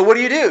 So what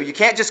do? You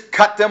can't just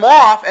cut them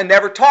off and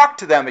never talk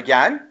to them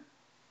again.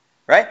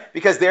 Right?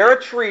 Because they're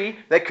a tree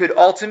that could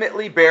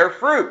ultimately bear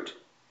fruit.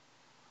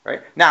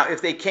 Right? Now,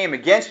 if they came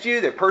against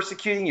you, they're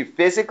persecuting you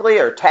physically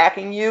or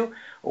attacking you,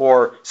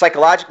 or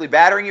psychologically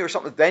battering you or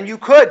something, then you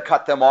could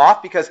cut them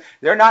off, because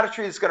they're not a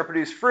tree that's going to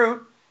produce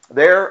fruit.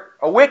 They're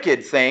a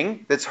wicked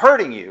thing that's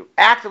hurting you,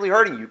 actively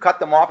hurting you. You cut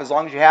them off as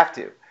long as you have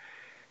to.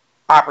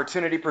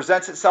 Opportunity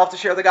presents itself to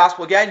share the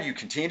gospel again. You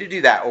continue to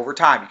do that over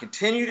time. You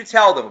continue to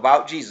tell them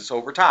about Jesus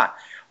over time.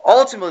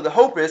 Ultimately, the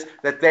hope is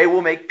that they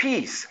will make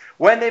peace.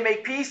 When they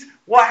make peace,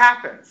 what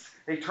happens?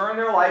 They turn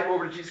their life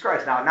over to Jesus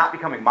Christ. Now, not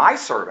becoming my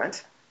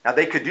servant. Now,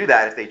 they could do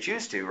that if they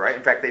choose to, right?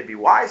 In fact, they'd be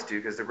wise to,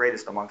 because the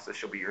greatest amongst us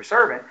shall be your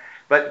servant.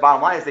 But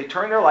bottom line is they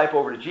turn their life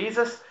over to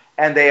Jesus,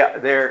 and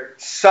they're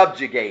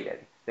subjugated.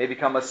 They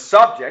become a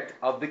subject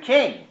of the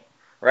king,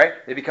 right?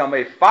 They become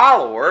a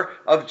follower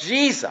of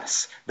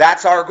Jesus.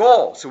 That's our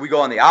goal. So we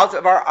go on the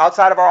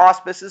outside of our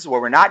auspices where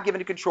we're not given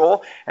to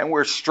control, and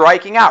we're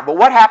striking out. But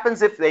what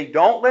happens if they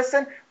don't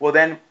listen? Well,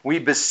 then we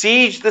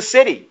besiege the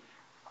city.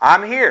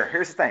 I'm here.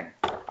 Here's the thing.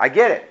 I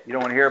get it. You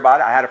don't want to hear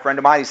about it. I had a friend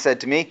of mine, he said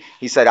to me,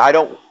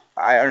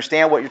 I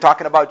understand what you're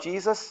talking about,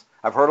 Jesus.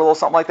 I've heard a little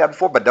something like that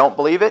before, but don't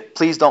believe it.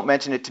 Please don't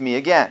mention it to me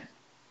again.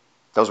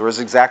 Those were his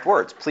exact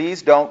words.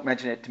 Please don't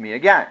mention it to me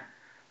again.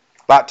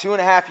 About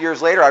 2.5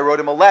 years later, I wrote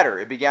him a letter.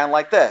 It began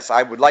like this.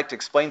 I would like to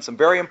explain some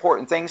very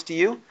important things to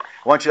you.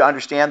 I want you to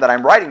understand that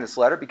I'm writing this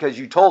letter because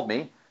you told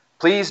me,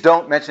 please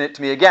don't mention it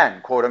to me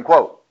again, quote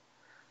unquote.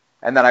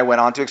 And then I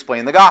went on to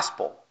explain the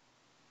gospel.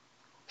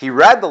 He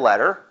read the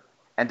letter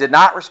and did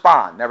not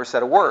respond, never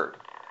said a word.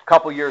 A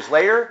couple years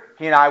later,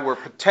 he and I were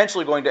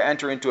potentially going to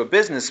enter into a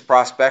business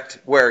prospect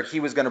where he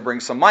was going to bring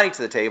some money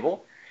to the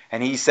table.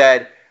 And he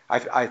said,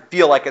 I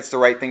feel like it's the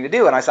right thing to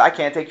do. And I said, I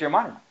can't take your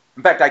money.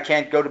 In fact, I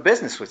can't go to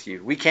business with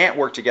you. We can't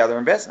work together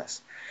in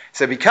business.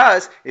 So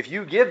because if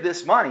you give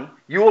this money,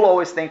 you will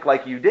always think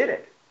like you did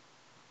it.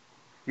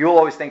 You will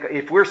always think,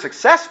 if we're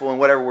successful in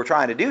whatever we're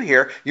trying to do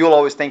here, you'll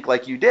always think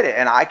like you did it.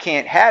 And I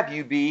can't have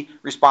you be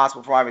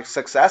responsible for my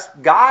success.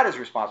 God is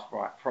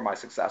responsible for my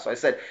success. So I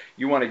said,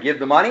 you want to give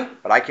the money,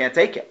 but I can't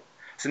take it.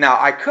 So now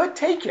I could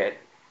take it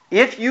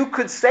if you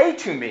could say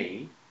to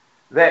me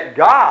that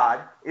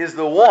God is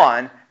the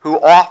one who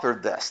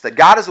authored this, that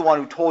God is the one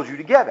who told you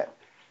to give it.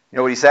 You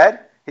know what he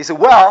said? He said,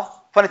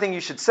 well, funny thing you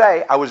should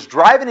say, I was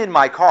driving in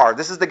my car.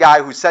 This is the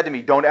guy who said to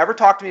me, don't ever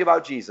talk to me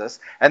about Jesus.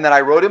 And then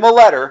I wrote him a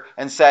letter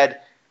and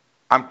said,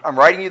 I'm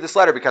writing you this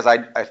letter because I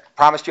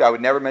promised you I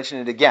would never mention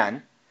it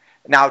again.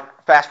 Now,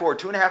 fast forward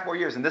 2.5 more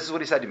years, and this is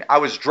what he said to me. I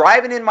was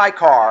driving in my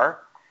car,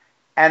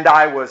 and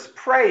I was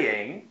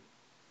praying.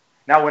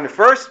 Now, when it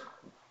first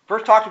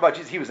talked about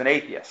Jesus, he was an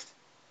atheist.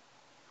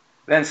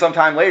 Then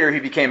sometime later, he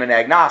became an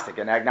agnostic.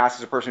 An agnostic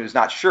is a person who's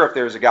not sure if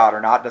there's a God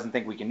or not, doesn't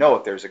think we can know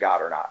if there's a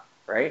God or not,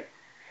 right?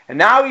 And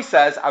now he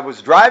says, I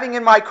was driving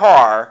in my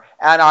car,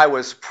 and I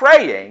was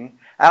praying,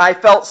 and I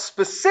felt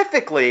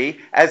specifically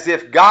as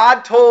if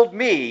God told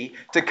me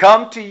to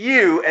come to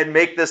you and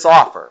make this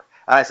offer.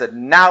 And I said,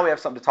 now we have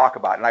something to talk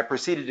about. And I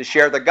proceeded to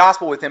share the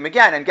gospel with him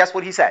again. And guess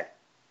what he said?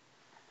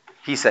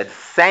 He said,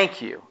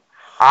 thank you.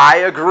 I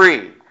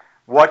agree.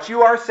 What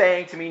you are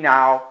saying to me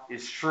now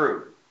is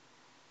true.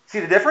 See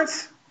the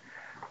difference?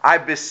 I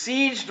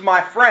besieged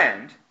my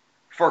friend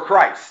for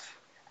Christ.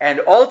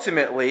 And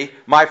ultimately,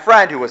 my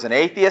friend, who was an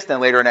atheist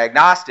and later an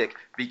agnostic,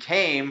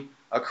 became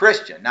a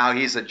Christian. Now,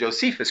 he's a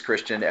Josephus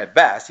Christian at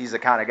best. He's the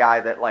kind of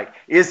guy that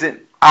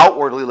isn't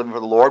outwardly living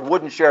for the Lord,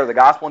 wouldn't share the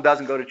gospel, and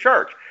doesn't go to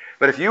church.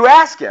 But if you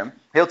ask him,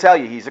 he'll tell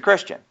you he's a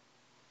Christian.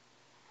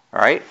 All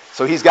right?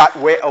 So he's got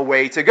a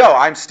way to go.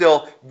 I'm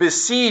still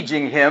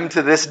besieging him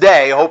to this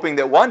day, hoping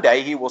that one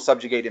day he will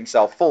subjugate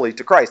himself fully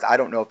to Christ. I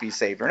don't know if he's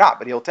saved or not,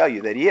 but he'll tell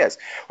you that he is.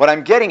 What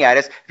I'm getting at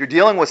is, if you're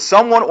dealing with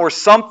someone or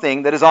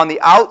something that is on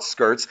the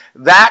outskirts,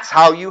 that's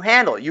how you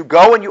handle it. You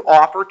go and you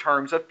offer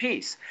terms of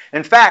peace.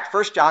 In fact,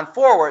 1 John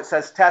 4, where it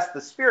says test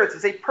the spirits,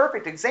 is a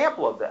perfect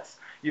example of this.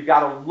 You've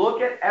got to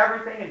look at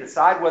everything and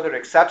decide whether it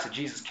accepts that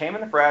Jesus came in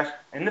the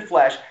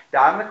flesh,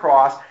 died on the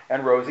cross,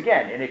 and rose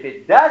again. And if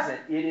it doesn't,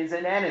 it is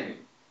an enemy.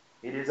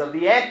 It is of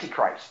the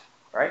Antichrist,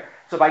 right?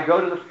 So if I go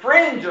to the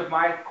fringe of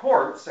my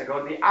courts,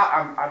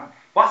 I'm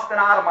busting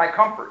out of my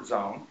comfort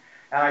zone,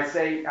 and I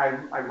say,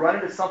 I run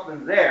into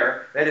something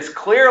there that is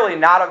clearly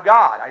not of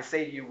God. I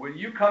say to you, will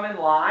you come in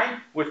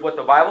line with what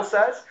the Bible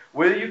says?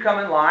 Will you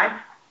come in line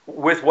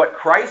with what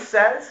Christ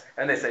says?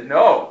 And they say,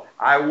 no,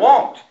 I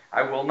won't.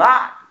 I will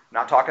not. I'm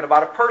not talking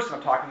about a person.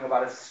 I'm talking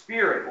about a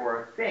spirit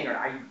or a thing or an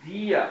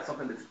idea,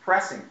 something that's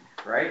pressing,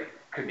 right?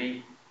 Could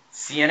be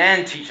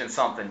CNN teaching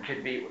something.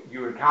 Could be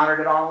you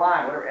encountered it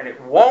online, whatever. And it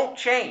won't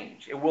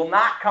change. It will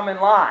not come in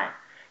line.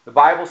 The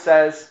Bible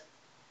says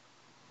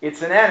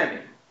it's an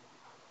enemy.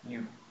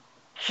 You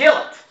kill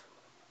it.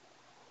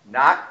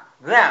 Not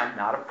them,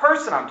 not a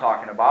person I'm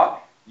talking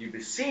about. You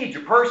besiege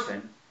a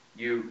person.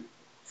 You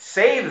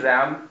save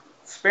them,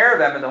 spare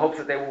them in the hopes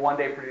that they will one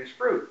day produce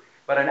fruit.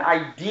 But an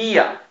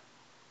idea,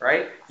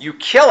 right? You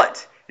kill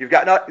it.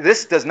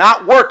 This does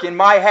not work in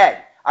my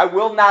head. I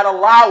will not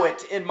allow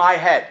it in my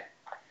head.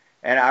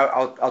 And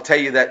I'll tell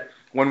you that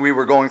when we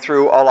were going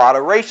through a lot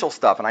of racial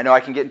stuff, and I know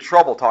I can get in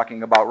trouble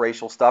talking about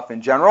racial stuff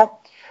in general,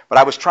 but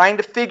I was trying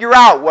to figure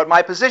out what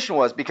my position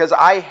was because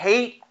I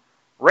hate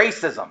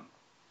racism.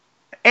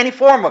 Any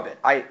form of it.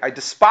 I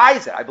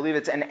despise it. I believe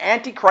it's an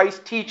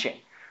antichrist teaching,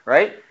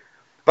 right?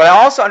 But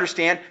I also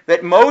understand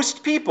that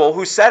most people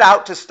who set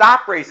out to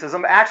stop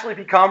racism actually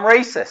become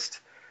racist.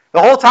 The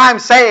whole time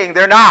saying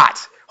they're not.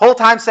 The whole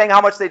time saying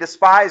how much they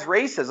despise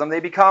racism, they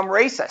become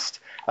racist.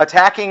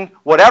 Attacking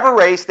whatever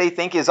race they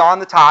think is on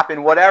the top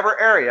in whatever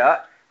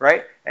area,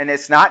 right? And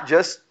it's not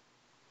just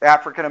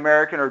African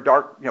American or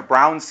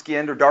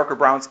brown-skinned or darker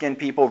brown-skinned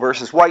people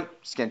versus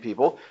white-skinned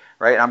people,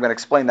 right? And I'm going to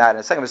explain that in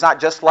a second. It's not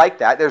just like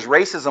that. There's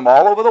racism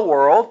all over the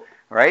world,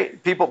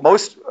 right? People,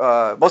 most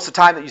of the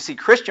time that you see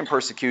Christian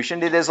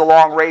persecution, it is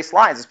along race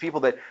lines. It's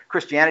people that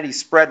Christianity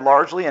spread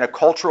largely in a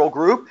cultural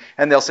group,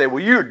 and they'll say,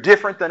 well, you're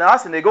different than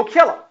us, and they go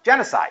kill them.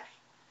 Genocide.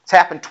 It's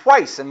happened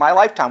twice in my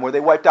lifetime where they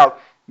wiped out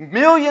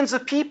millions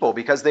of people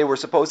because they were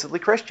supposedly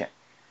Christian.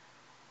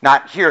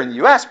 Not here in the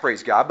U.S.,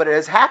 praise God, but it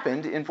has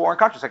happened in foreign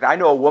countries. Like I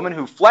know a woman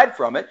who fled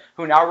from it,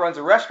 who now runs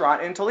a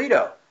restaurant in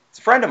Toledo. It's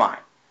a friend of mine.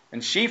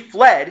 And she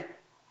fled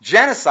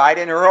genocide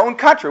in her own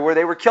country where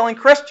they were killing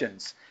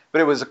Christians. But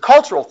it was a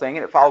cultural thing,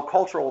 and it followed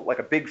cultural, like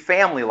a big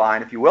family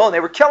line, if you will, and they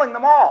were killing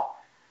them all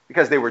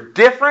because they were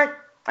different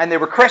and they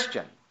were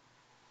Christian,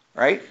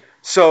 right?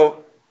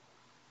 So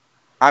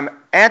I'm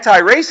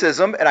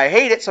anti-racism, and I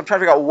hate it, so I'm trying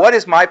to figure out what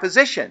is my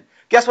position.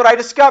 Guess what I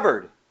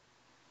discovered?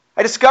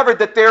 I discovered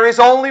that there is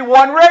only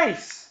one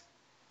race.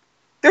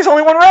 There's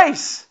only one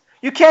race.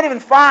 You can't even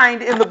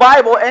find in the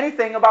Bible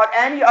anything about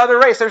any other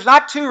race. There's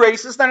not 2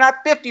 races. There are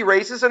not 50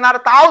 races. There are not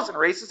 1,000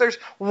 races. There's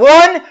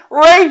one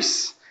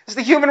race. It's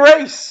the human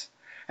race.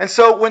 And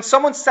so when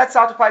someone sets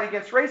out to fight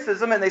against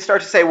racism and they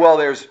start to say, well,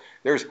 there's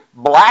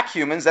black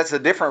humans, that's a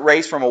different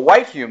race from a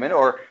white human,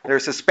 or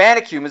there's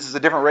Hispanic humans, it's a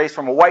different race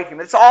from a white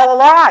human, it's all a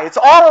lie. It's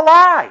all a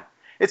lie.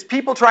 It's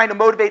people trying to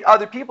motivate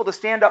other people to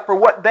stand up for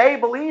what they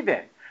believe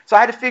in. So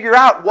I had to figure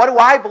out, what do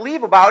I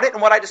believe about it?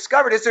 And what I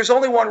discovered is there's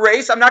only one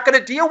race. I'm not going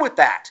to deal with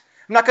that.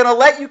 I'm not going to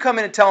let you come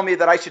in and tell me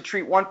that I should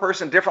treat one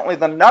person differently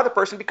than another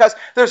person because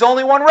there's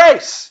only one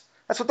race.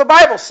 That's what the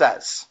Bible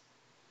says.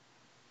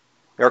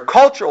 There are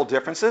cultural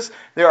differences.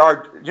 You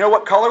know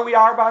what color we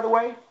are, by the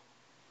way?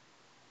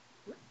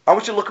 I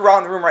want you to look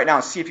around the room right now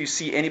and see if you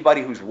see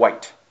anybody who's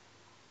white.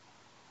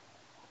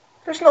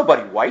 There's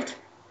nobody white.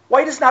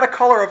 White is not a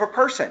color of a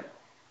person,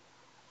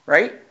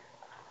 right?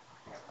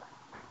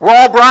 We're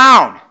all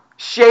brown,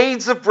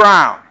 shades of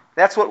brown.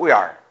 That's what we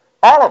are,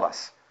 all of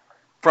us.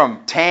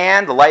 From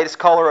tan, the lightest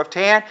color of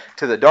tan,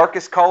 to the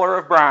darkest color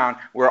of brown,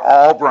 we're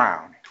all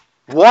brown.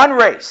 One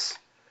race.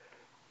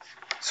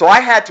 So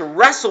I had to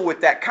wrestle with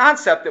that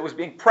concept that was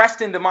being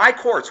pressed into my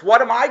courts.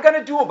 What am I going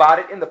to do about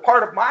it in the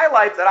part of my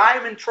life that I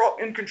am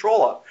in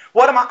control of?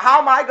 How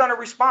am I going to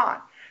respond?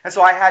 And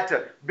so I had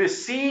to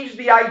besiege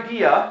the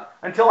idea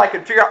until I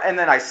could figure out, and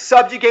then I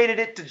subjugated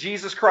it to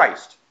Jesus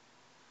Christ.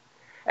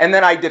 And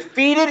then I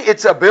defeated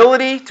its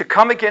ability to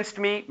come against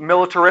me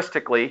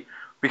militaristically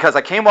because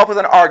I came up with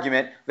an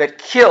argument that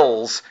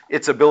kills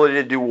its ability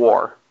to do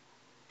war.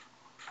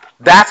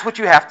 That's what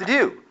you have to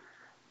do.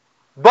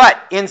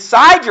 But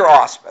inside your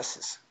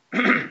auspices,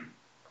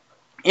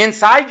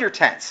 inside your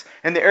tents,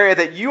 in the area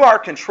that you are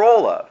in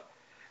control of,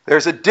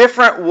 there's a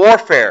different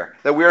warfare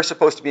that we are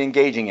supposed to be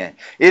engaging in.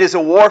 It is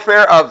a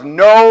warfare of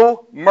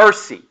no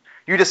mercy.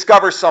 You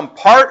discover some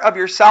part of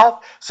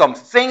yourself,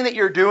 something that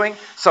you're doing,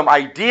 some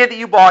idea that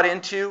you bought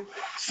into,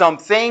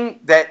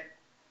 something that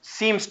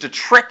seems to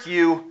trick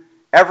you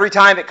every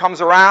time it comes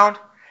around,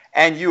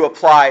 and you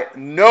apply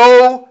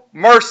no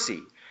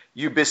mercy.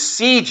 You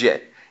besiege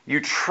it. You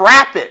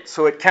trap it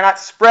so it cannot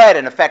spread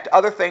and affect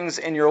other things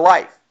in your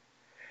life.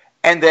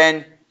 And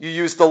then you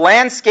use the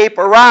landscape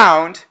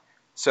around.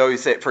 So you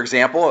say, for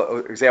example,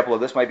 an example of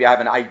this might be I have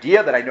an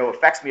idea that I know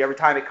affects me every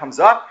time it comes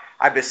up.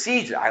 I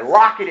besiege it. I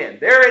lock it in.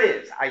 There it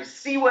is. I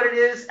see what it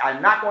is.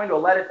 I'm not going to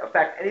let it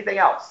affect anything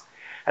else.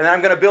 And then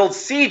I'm going to build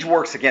siege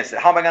works against it.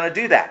 How am I going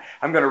to do that?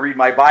 I'm going to read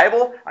my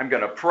Bible. I'm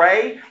going to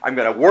pray. I'm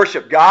going to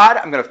worship God.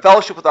 I'm going to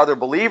fellowship with other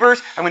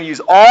believers. I'm going to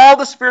use all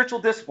the spiritual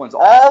disciplines,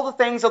 all the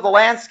things of the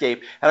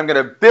landscape, and I'm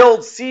going to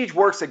build siege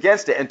works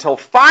against it until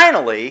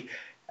finally,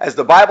 as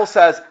the Bible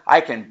says,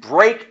 I can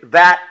break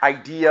that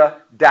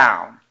idea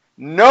down.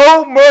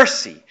 No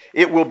mercy.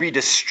 It will be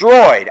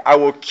destroyed. I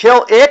will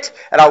kill it,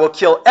 and I will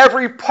kill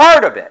every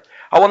part of it.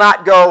 I will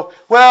not go,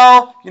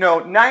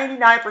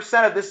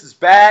 99% of this is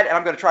bad, and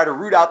I'm going to try to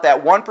root out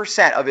that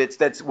 1% of it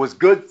that was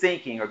good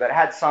thinking or that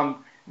had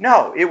some...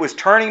 No, it was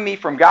turning me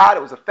from God.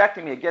 It was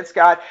affecting me against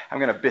God. I'm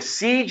going to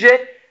besiege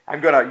it. I'm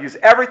going to use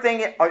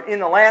everything in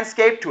the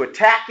landscape to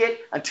attack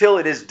it until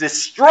it is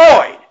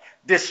destroyed.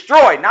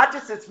 Destroyed, not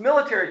just its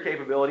military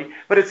capability,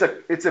 but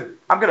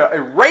I'm going to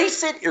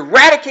erase it,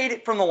 eradicate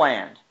it from the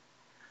land.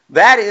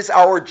 That is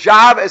our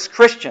job as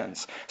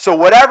Christians. So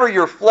whatever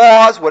your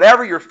flaws,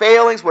 whatever your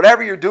failings,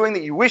 whatever you're doing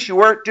that you wish you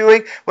weren't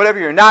doing, whatever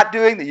you're not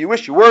doing that you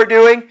wish you were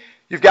doing,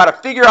 you've got to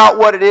figure out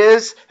what it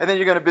is, and then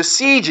you're going to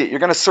besiege it. You're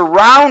going to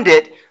surround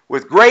it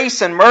with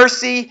grace and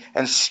mercy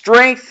and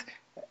strength,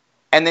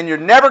 and then you're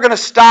never going to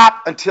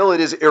stop until it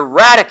is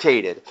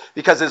eradicated.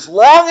 Because as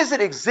long as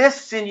it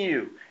exists in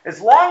you, as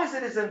long as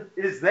it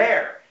is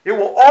there, it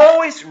will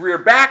always rear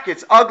back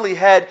its ugly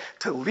head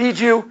to lead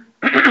you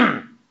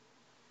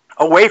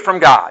away from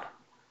God.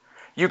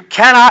 You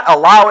cannot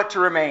allow it to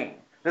remain.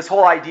 This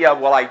whole idea of,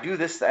 well, I do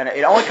this, and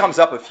it only comes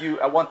up a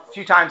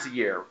few times a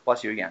year.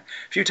 Bless you again.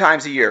 A few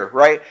times a year,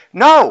 right?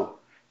 No.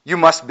 You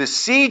must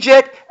besiege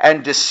it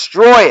and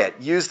destroy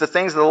it. Use the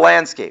things of the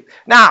landscape.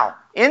 Now,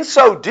 in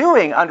so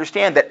doing,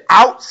 understand that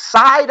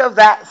outside of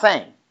that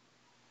thing,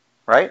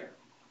 right?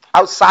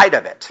 Outside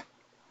of it,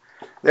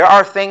 there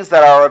are things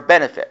that are of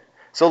benefit.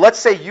 So let's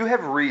say you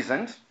have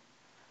reasoned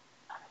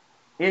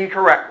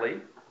incorrectly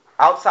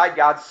outside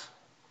God's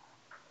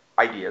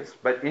ideas,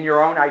 but in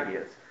your own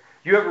ideas.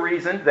 You have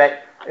reasoned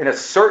that in a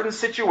certain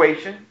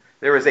situation,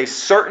 there is a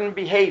certain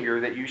behavior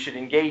that you should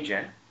engage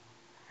in,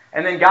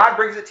 and then God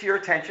brings it to your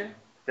attention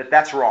that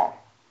that's wrong.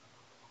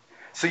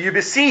 So you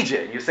besiege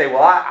it. You say,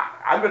 well,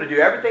 I'm going to do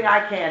everything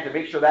I can to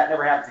make sure that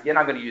never happens again.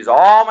 I'm going to use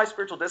all my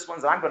spiritual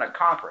disciplines, and I'm going to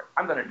conquer it.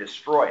 I'm going to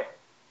destroy it,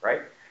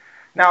 right?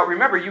 Now,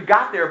 remember, you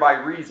got there by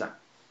reason.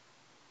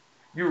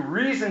 You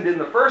reasoned in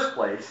the first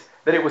place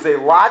that it was a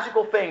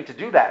logical thing to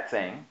do that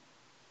thing,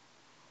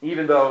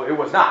 even though it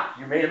was not.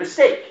 You made a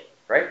mistake,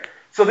 right?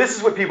 So this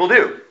is what people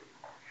do.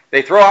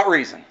 They throw out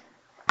reason.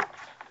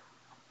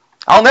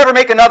 I'll never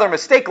make another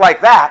mistake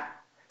like that,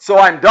 so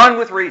I'm done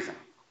with reason.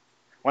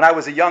 When I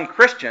was a young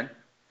Christian,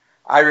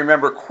 I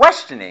remember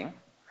questioning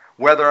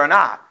whether or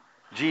not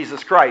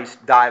Jesus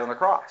Christ died on the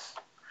cross.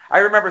 I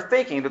remember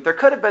thinking that there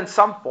could have been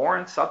some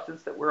foreign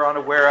substance that we're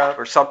unaware of,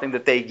 or something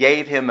that they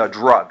gave him a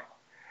drug,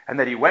 and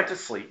that he went to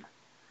sleep,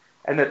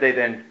 and that they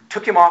then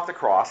took him off the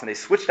cross, and they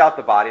switched out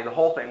the body, and the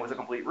whole thing was a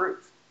complete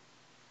ruse.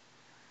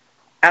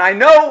 And I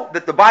know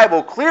that the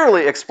Bible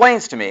clearly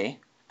explains to me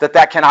that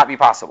that cannot be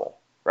possible,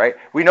 right?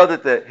 We know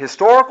that the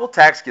historical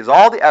text gives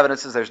all the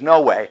evidences. There's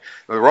no way.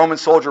 The Roman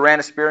soldier ran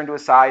a spear into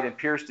his side and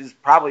pierced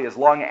probably his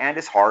lung and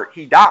his heart.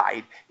 He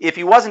died. If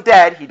he wasn't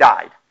dead, he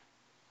died.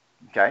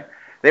 Okay?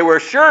 They were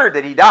assured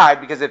that he died,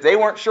 because if they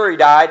weren't sure he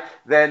died,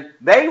 then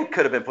they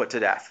could have been put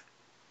to death,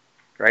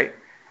 right?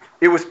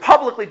 It was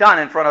publicly done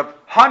in front of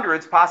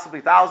hundreds,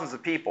 possibly thousands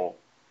of people.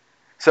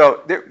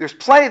 So there's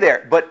plenty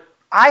there. But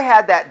I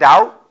had that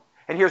doubt,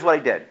 and here's what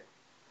I did.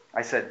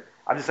 I said,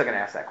 I'm just not going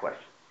to ask that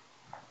question.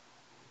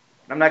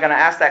 I'm not going to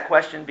ask that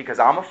question because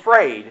I'm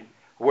afraid.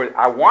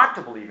 I want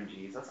to believe in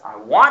Jesus. I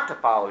want to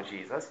follow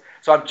Jesus.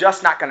 So I'm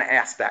just not going to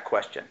ask that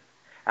question.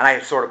 And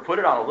I sort of put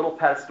it on a little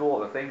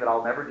pedestal of a thing that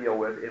I'll never deal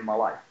with in my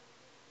life.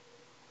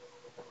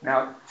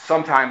 Now,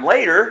 sometime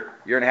later,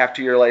 year and a half,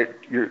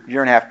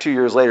 2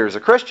 years later as a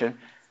Christian,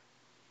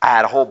 I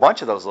had a whole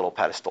bunch of those little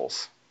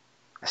pedestals.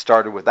 I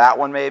started with that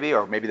one maybe,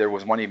 or maybe there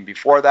was one even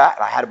before that.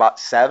 And I had about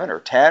 7 or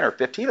 10 or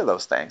 15 of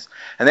those things.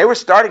 And they were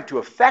starting to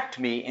affect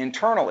me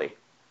internally.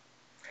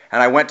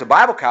 And I went to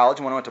Bible college,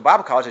 and when I went to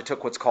Bible college, I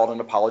took what's called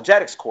an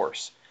apologetics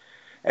course.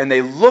 And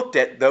they looked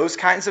at those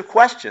kinds of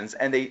questions,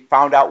 and they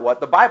found out what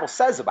the Bible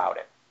says about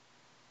it.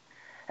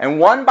 And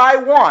one by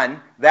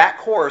one, that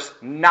course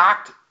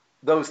knocked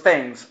those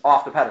things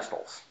off the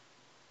pedestals.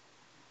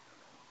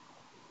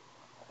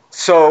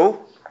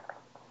 So,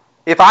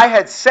 if I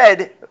had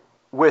said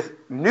with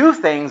new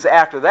things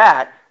after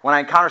that, when I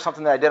encounter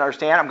something that I didn't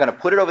understand, I'm going to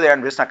put it over there,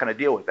 and I'm just not going to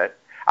deal with it,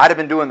 I'd have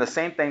been doing the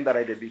same thing that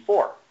I did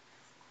before,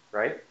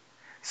 right?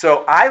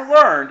 So I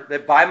learned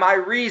that by my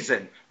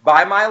reason,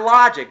 by my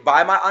logic,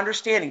 by my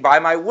understanding, by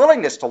my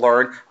willingness to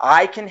learn,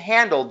 I can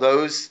handle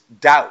those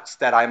doubts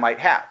that I might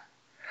have.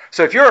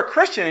 So if you're a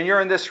Christian and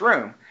you're in this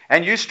room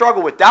and you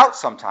struggle with doubt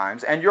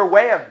sometimes, and your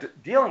way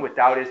of dealing with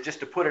doubt is just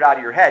to put it out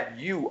of your head,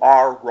 you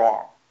are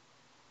wrong.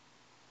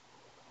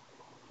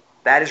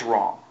 That is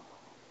wrong.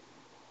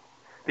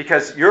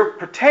 Because you're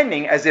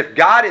pretending as if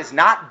God is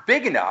not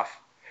big enough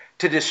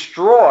to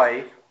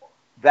destroy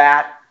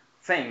that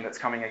thing that's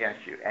coming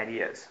against you, and he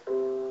is.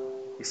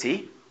 You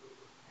see?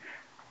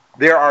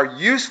 There are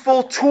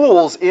useful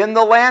tools in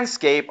the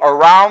landscape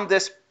around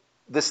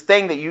this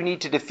thing that you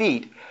need to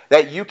defeat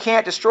that you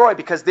can't destroy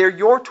because they're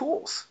your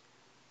tools.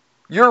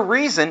 Your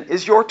reason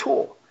is your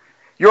tool.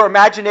 Your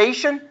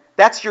imagination,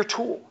 that's your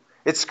tool.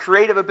 It's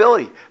creative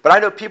ability. But I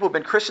know people who've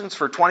been Christians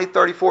for 20,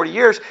 30, 40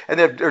 years, and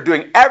they're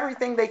doing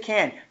everything they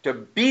can to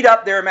beat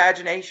up their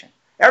imagination.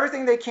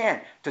 Everything they can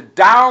to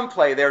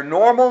downplay their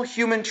normal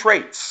human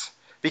traits,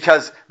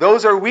 because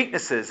those are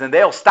weaknesses, and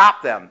they'll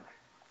stop them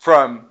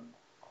from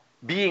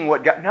being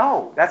what God...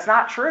 No, that's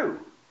not true.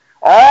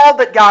 All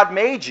that God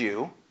made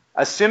you,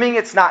 assuming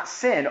it's not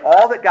sin,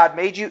 all that God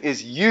made you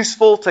is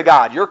useful to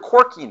God. Your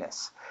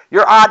quirkiness,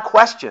 your odd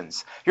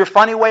questions, your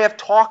funny way of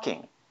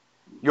talking,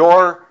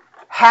 your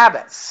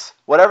habits,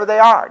 whatever they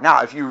are.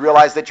 Now, if you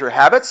realize that your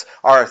habits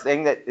are a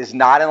thing that is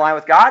not in line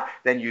with God,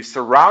 then you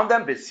surround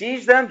them,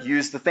 besiege them,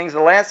 use the things of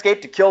the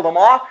landscape to kill them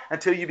off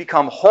until you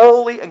become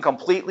wholly and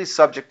completely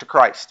subject to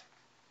Christ.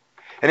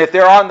 And if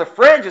they're on the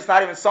fringe, it's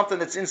not even something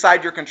that's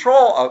inside your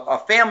control, a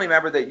family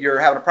member that you're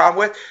having a problem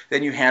with,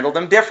 then you handle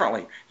them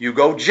differently. You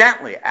go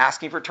gently,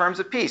 asking for terms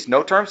of peace.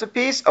 No terms of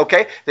peace?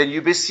 Okay, then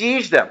you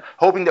besiege them,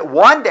 hoping that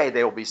one day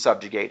they will be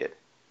subjugated,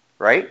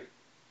 right?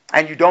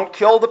 And you don't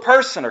kill the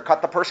person or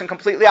cut the person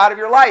completely out of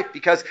your life,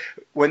 because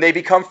when they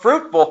become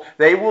fruitful,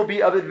 they will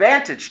be of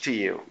advantage to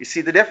you. You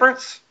see the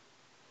difference?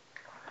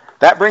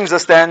 That brings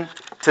us then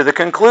to the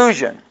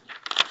conclusion.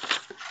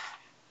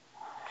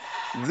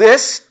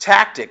 This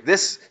tactic,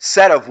 this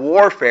set of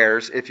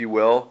warfares, if you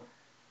will,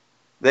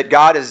 that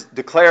God is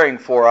declaring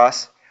for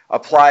us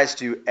applies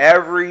to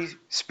every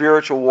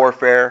spiritual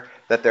warfare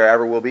that there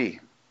ever will be.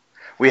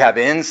 We have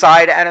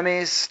inside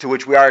enemies to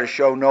which we are to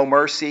show no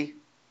mercy.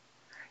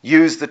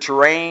 Use the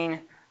terrain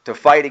to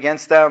fight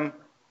against them,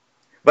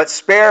 but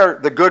spare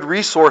the good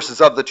resources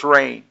of the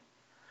terrain.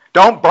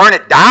 Don't burn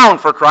it down,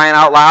 for crying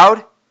out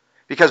loud,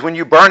 because when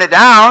you burn it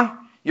down,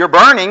 you're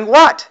burning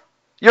what?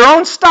 Your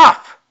own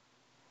stuff.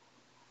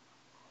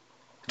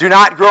 Do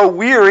not grow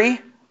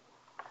weary,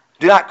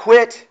 do not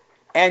quit,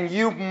 and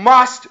you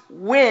must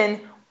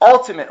win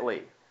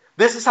ultimately.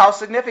 This is how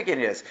significant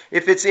it is.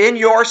 If it's in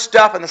your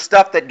stuff and the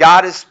stuff that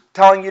God is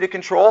telling you to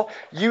control,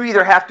 you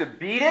either have to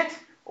beat it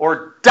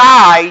or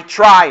die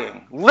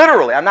trying.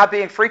 Literally, I'm not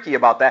being freaky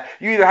about that.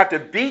 You either have to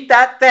beat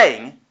that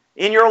thing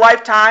in your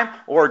lifetime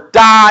or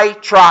die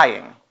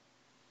trying.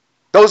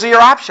 Those are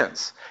your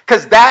options.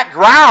 Because that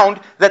ground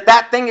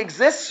that thing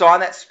exists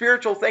on, that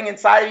spiritual thing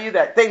inside of you,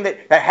 that thing,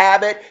 that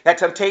habit, that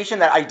temptation,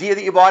 that idea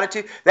that you bought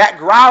into, that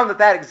ground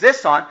that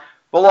exists on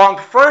belonged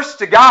first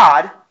to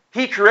God.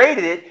 He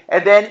created it,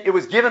 and then it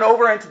was given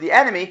over into the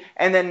enemy,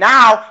 and then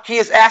now he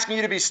is asking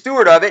you to be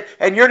steward of it,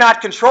 and you're not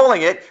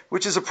controlling it,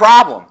 which is a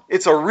problem.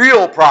 It's a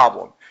real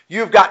problem.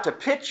 You've got to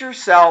pitch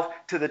yourself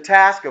to the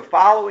task of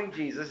following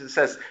Jesus. It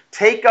says,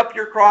 take up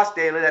your cross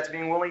daily. That's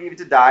being willing even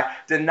to die.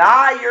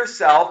 Deny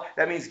yourself.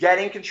 That means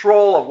getting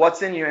control of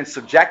what's in you and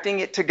subjecting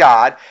it to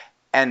God,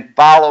 and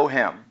follow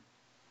him.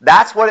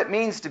 That's what it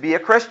means to be a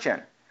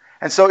Christian.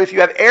 And so if you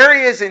have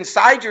areas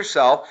inside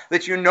yourself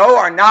that you know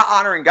are not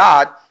honoring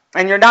God,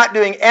 and you're not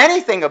doing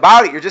anything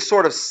about it, you're just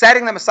sort of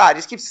setting them aside.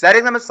 Just keep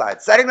setting them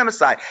aside, setting them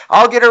aside.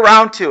 I'll get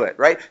around to it,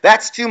 right?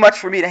 That's too much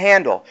for me to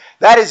handle.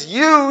 That is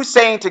you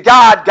saying to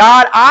God,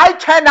 God, I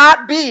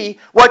cannot be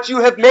what you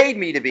have made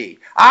me to be.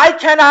 I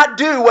cannot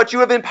do what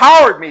you have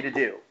empowered me to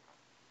do.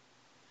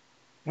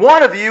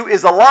 One of you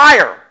is a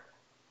liar.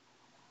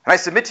 And I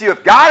submit to you,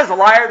 if God is a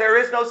liar,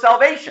 there is no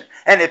salvation.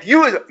 And if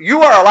you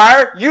are a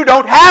liar, you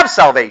don't have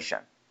salvation.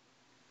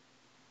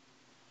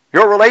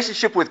 Your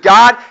relationship with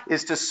God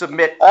is to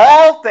submit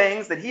all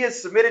things that he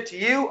has submitted to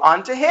you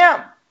unto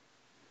him.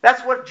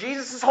 That's what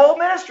Jesus' whole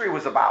ministry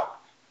was about.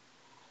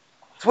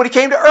 That's what he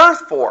came to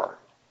earth for,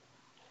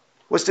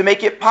 was to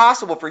make it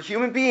possible for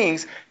human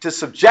beings to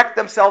subject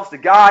themselves to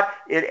God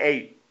in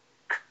a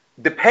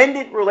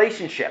dependent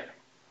relationship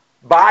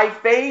by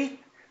faith,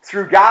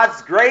 through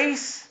God's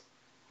grace,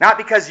 not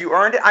because you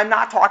earned it. I'm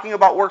not talking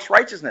about works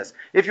righteousness.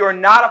 If you're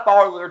not a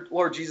follower of the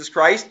Lord Jesus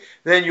Christ,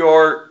 then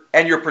you're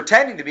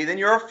pretending to be, then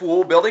you're a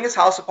fool building his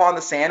house upon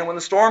the sand, and when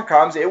the storm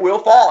comes, it will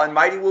fall, and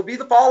mighty will be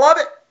the fall of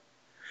it.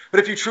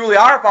 But if you truly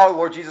are a follower of the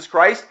Lord Jesus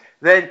Christ,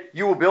 then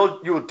you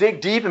will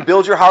dig deep and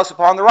build your house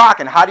upon the rock.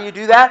 And how do you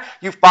do that?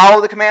 You follow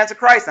the commands of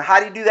Christ. And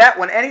how do you do that?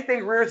 When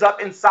anything rears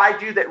up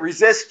inside you that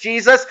resists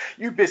Jesus,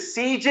 you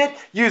besiege it,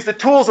 use the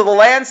tools of the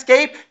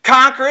landscape,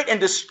 conquer it, and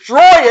destroy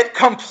it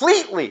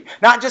completely.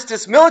 Not just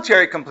its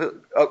military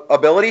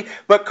ability,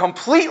 but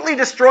completely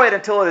destroy it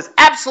until it is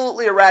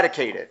absolutely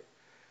eradicated.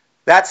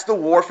 That's the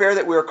warfare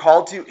that we are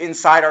called to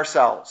inside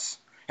ourselves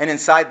and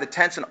inside the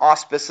tents and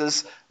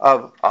auspices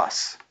of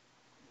us.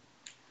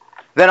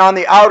 Then on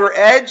the outer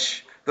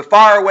edge, the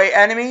faraway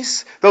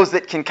enemies, those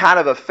that can kind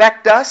of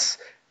affect us.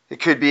 It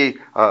could be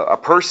a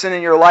person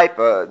in your life,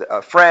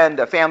 a friend,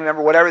 a family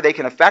member, whatever, they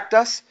can affect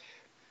us.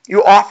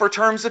 You offer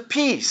terms of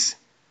peace.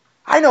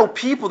 I know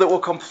people that will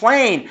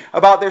complain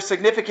about their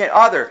significant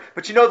other,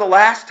 but you know the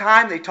last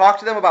time they talked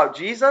to them about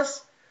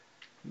Jesus?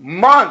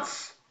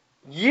 Months,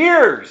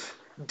 years,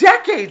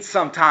 decades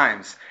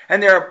sometimes.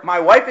 And my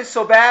wife is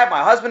so bad,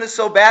 my husband is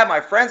so bad,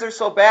 my friends are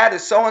so bad,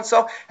 is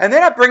so-and-so, and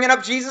they're not bringing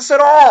up Jesus at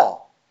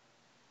all.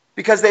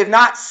 Because they've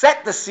not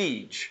set the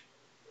siege.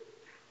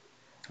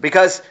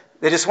 Because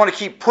they just want to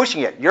keep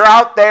pushing it. You're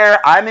out there,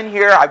 I'm in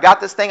here, I've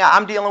got this thing,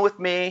 I'm dealing with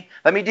me.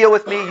 Let me deal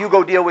with me, you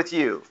go deal with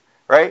you.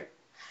 Right?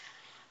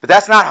 But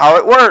that's not how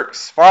it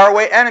works.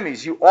 Faraway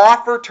enemies. You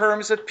offer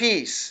terms of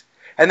peace.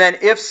 And then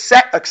if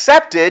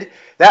accepted,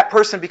 that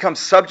person becomes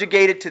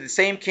subjugated to the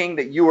same king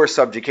that you are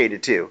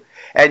subjugated to.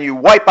 And you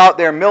wipe out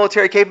their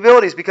military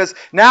capabilities, because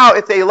now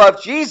if they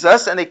love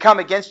Jesus and they come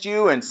against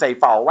you and say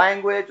foul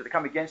language, or they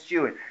come against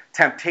you and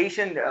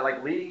temptation,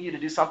 like leading you to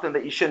do something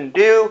that you shouldn't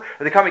do,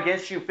 or they come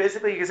against you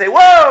physically, you can say,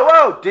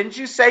 whoa, didn't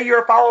you say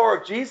you're a follower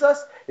of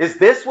Jesus? Is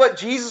this what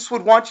Jesus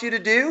would want you to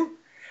do?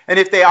 And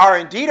if they are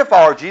indeed a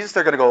follower of Jesus,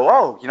 they're going to go,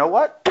 oh, you know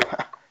what?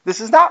 This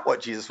is not what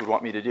Jesus would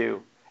want me to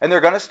do. And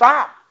they're going to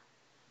stop.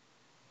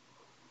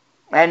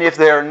 And if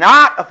they're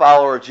not a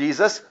follower of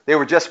Jesus, they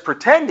were just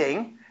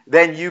pretending,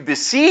 then you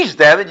besiege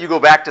them and you go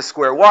back to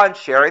square one,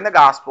 sharing the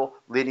gospel,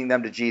 leading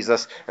them to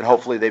Jesus, and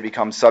hopefully they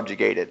become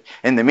subjugated.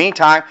 In the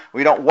meantime,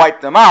 we don't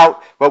wipe them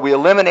out, but we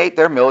eliminate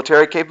their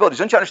military capabilities.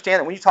 Don't you understand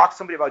that when you talk to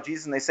somebody about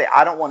Jesus and they say,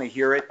 I don't want to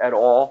hear it at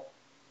all,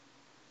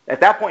 at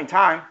that point in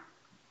time,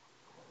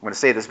 I'm going to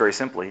say this very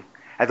simply,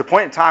 at the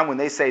point in time when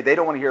they say they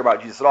don't want to hear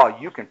about Jesus at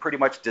all, you can pretty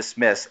much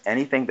dismiss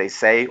anything they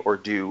say or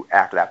do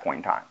after that point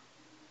in time.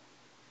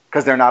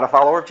 Because they're not a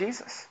follower of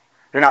Jesus.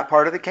 They're not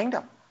part of the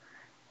kingdom.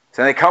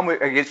 So they come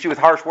against you with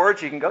harsh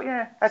words, you can go,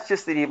 yeah, that's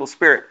just an evil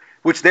spirit,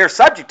 which they're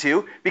subject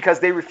to because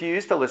they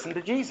refuse to listen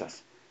to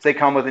Jesus. So they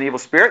come with an evil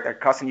spirit, they're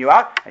cussing you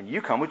out, and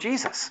you come with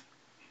Jesus.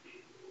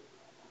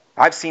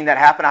 I've seen that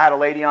happen. I had a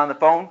lady on the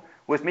phone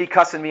with me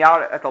cussing me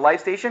out at the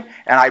life station,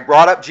 and I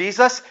brought up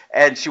Jesus,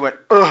 and she went,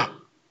 ugh.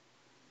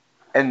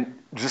 And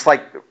just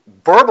like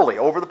verbally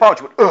over the phone,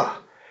 she went,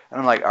 ugh. And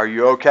I'm like, are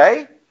you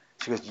okay?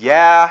 She goes,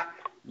 yeah,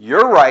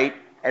 you're right.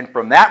 And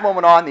from that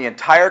moment on, the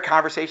entire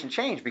conversation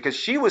changed because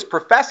she was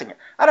professing it.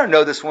 I don't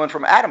know this woman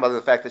from Adam other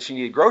than the fact that she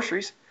needed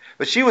groceries,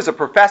 but she was a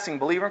professing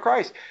believer in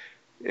Christ.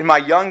 In my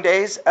young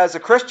days as a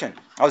Christian,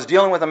 I was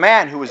dealing with a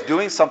man who was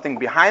doing something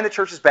behind the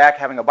church's back,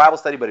 having a Bible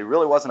study, but it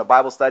really wasn't a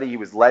Bible study. He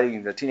was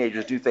letting the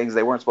teenagers do things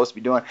they weren't supposed to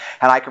be doing.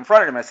 And I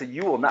confronted him. I said,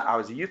 you will not, I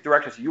was a youth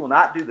director, I said, you will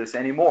not do this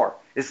anymore.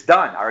 It's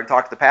done. I already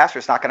talked to the pastor.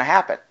 It's not going to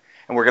happen.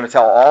 And we're going to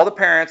tell all the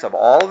parents of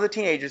all of the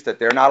teenagers that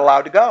they're not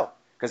allowed to go.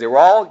 because they were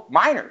all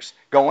minors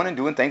going and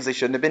doing things they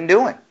shouldn't have been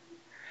doing.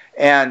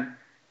 And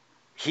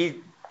he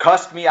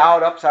cussed me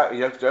out upside,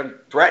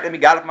 threatening me,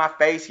 got up in my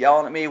face,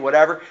 yelling at me,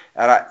 whatever.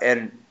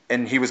 And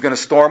he was going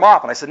to storm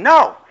off. And I said,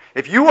 no,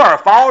 if you are a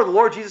follower of the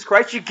Lord Jesus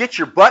Christ, you get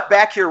your butt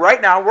back here right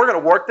now, and we're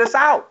going to work this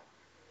out.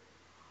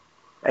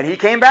 And he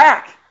came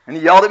back, and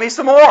he yelled at me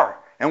some more,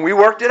 and we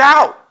worked it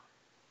out.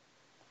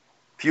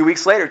 A few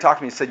weeks later, he talked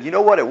to me and said, you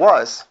know what it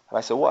was? And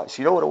I said, what?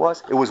 So you know what it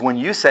was? It was when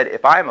you said,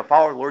 if I am a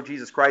follower of the Lord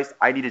Jesus Christ,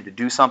 I needed to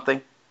do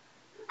something.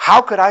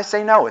 How could I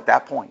say no at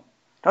that point?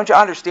 Don't you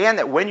understand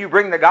that when you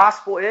bring the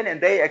gospel in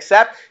and they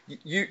accept,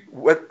 you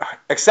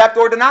accept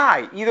or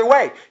deny, either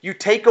way, you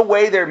take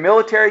away their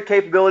military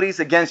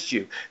capabilities against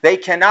you. They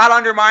cannot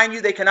undermine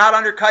you. They cannot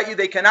undercut you.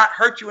 They cannot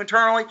hurt you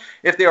internally.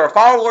 If they are a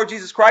follower of the Lord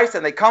Jesus Christ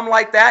and they come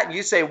like that and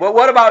you say, well,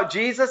 what about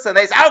Jesus? And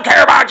they say, I don't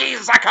care about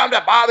Jesus. I come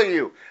to bother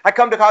you. I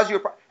come to cause you a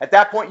problem. At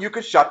that point, you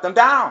can shut them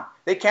down.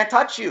 They can't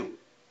touch you.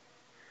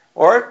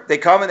 Or they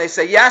come and they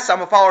say, yes,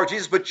 I'm a follower of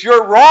Jesus, but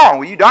you're wrong.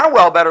 Well, you darn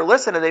well better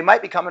listen, and they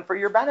might be coming for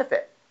your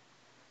benefit.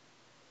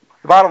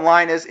 The bottom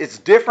line is, it's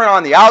different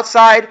on the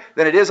outside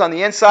than it is on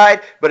the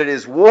inside, but it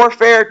is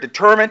warfare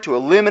determined to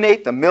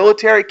eliminate the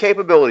military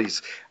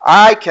capabilities.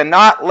 I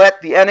cannot let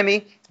the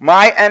enemy,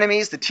 my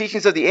enemies, the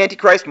teachings of the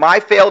Antichrist, my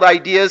failed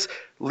ideas,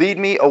 lead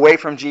me away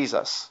from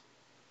Jesus.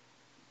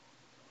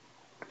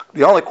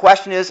 The only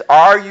question is,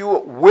 are you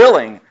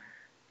willing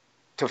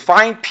to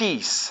find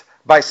peace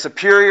by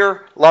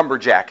superior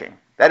lumberjacking?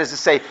 That is to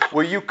say,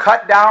 will you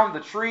cut down the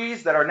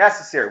trees that are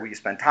necessary? Will you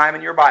spend time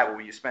in your Bible?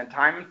 Will you spend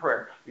time in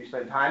prayer? Will you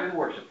spend time in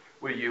worship?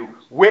 Will you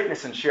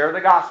witness and share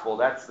the gospel?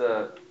 That's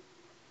the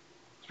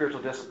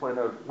spiritual discipline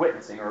of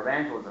witnessing or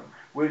evangelism.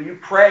 Will you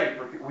pray?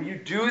 Will you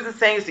do the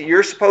things that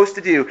you're supposed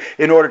to do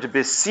in order to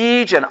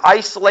besiege and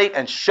isolate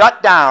and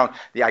shut down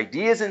the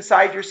ideas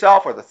inside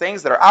yourself or the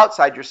things that are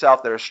outside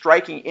yourself that are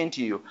striking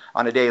into you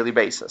on a daily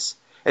basis?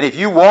 And if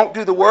you won't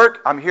do the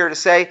work, I'm here to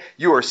say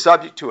you are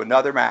subject to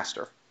another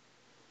master.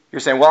 You're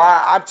saying, well,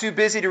 I'm too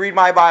busy to read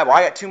my Bible.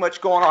 I got too much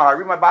going on. I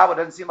read my Bible. It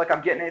doesn't seem like I'm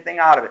getting anything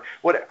out of it.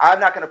 I'm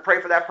not going to pray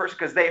for that person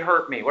because they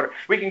hurt me.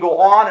 We can go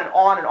on and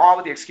on and on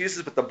with the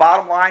excuses, but the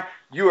bottom line,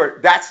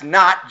 that's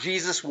not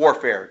Jesus'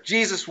 warfare.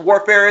 Jesus'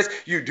 warfare is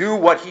you do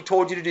what he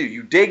told you to do.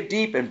 You dig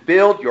deep and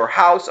build your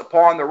house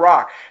upon the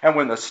rock. And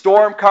when the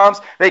storm comes,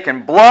 they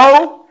can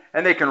blow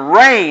and they can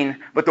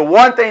rain, but the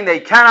one thing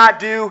they cannot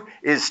do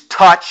is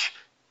touch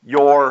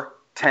your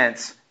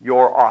tents,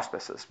 your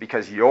auspices,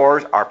 because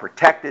yours are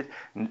protected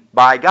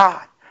by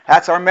God.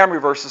 That's our memory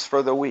verses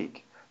for the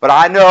week. But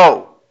I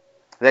know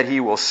that he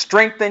will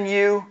strengthen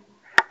you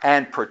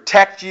and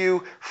protect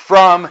you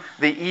from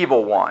the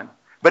evil one.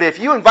 But if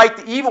you invite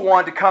the evil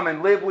one to come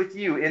and live with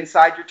you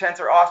inside your tents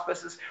or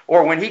auspices,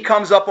 or when he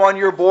comes up on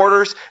your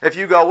borders, if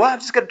you go, well, I'm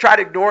just going to try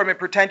to ignore him and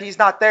pretend he's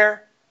not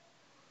there,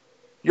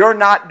 you're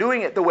not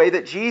doing it the way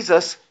that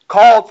Jesus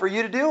called for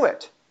you to do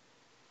it.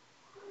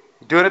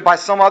 Doing it by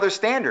some other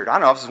standard. I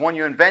don't know if this is one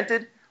you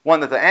invented,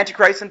 one that the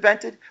Antichrist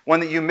invented, one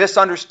that you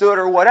misunderstood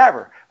or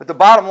whatever. But the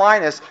bottom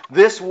line is,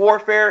 this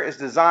warfare is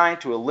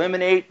designed to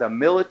eliminate the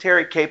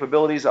military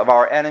capabilities of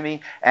our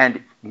enemy.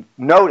 And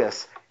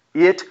notice,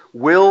 it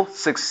will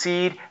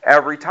succeed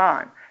every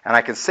time. And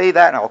I can say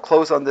that, and I'll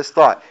close on this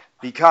thought,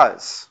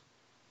 because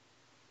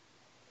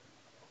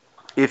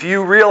if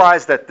you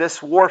realize that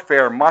this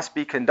warfare must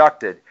be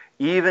conducted,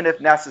 even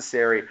if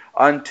necessary,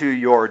 unto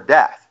your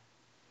death,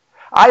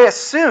 I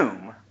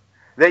assume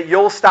that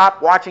you'll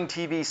stop watching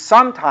TV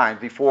sometime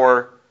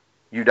before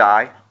you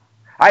die.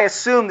 I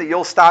assume that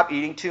you'll stop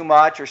eating too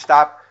much or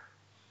stop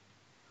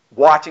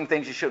watching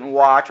things you shouldn't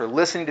watch or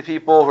listening to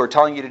people who are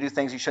telling you to do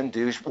things you shouldn't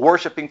do,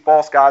 worshiping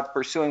false gods,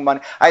 pursuing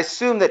money. I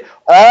assume that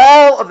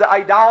all of the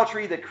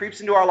idolatry that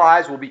creeps into our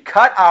lives will be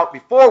cut out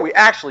before we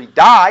actually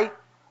die.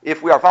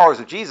 If we are followers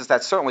of Jesus,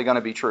 that's certainly going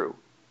to be true.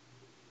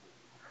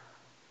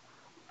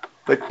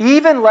 But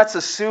even let's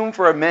assume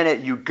for a minute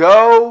you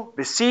go,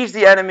 besiege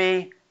the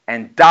enemy,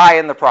 and die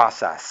in the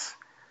process.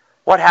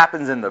 What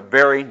happens in the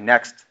very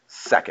next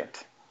second?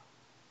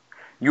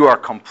 You are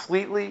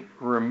completely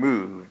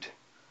removed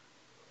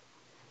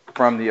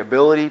from the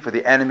ability for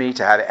the enemy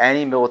to have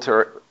any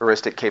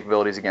militaristic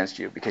capabilities against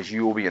you, because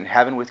you will be in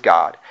heaven with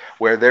God,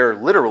 where there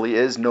literally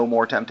is no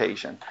more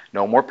temptation,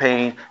 no more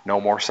pain,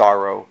 no more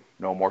sorrow,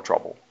 no more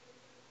trouble.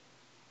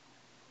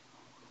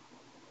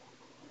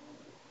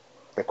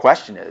 The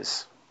question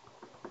is,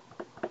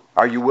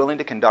 are you willing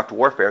to conduct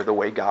warfare the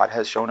way God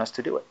has shown us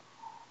to do it?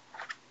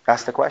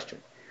 That's the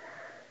question.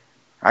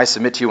 I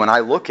submit to you, when I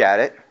look at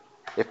it,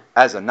 if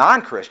as a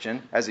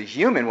non-Christian, as a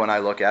human when I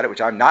look at it, which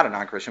I'm not a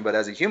non-Christian, but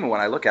as a human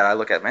when I look at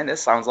it, man,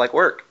 this sounds like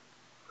work.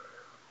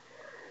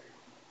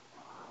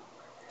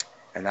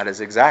 And that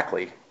is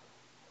exactly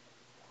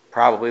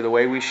probably the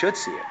way we should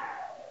see it.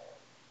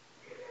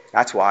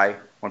 That's why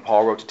when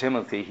Paul wrote to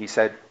Timothy, he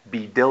said,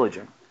 be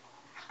diligent.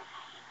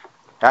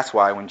 That's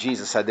why when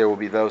Jesus said, there will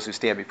be those who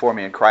stand before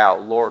me and cry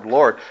out, Lord,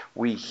 Lord,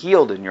 we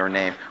healed in your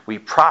name, we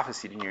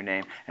prophesied in your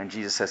name. And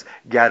Jesus says,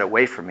 get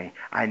away from me,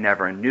 I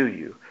never knew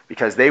you.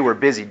 Because they were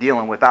busy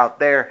dealing with out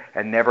there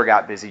and never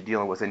got busy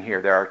dealing with in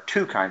here. There are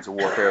two kinds of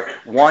warfare.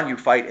 One, you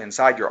fight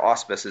inside your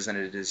auspices, and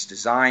it is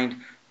designed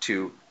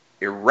to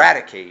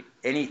eradicate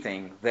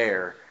anything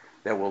there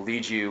that will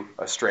lead you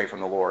astray from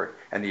the Lord.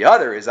 And the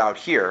other is out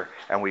here,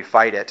 and we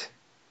fight it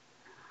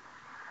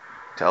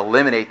to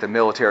eliminate the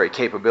military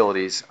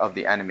capabilities of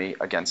the enemy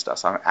against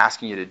us. I'm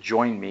asking you to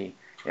join me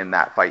in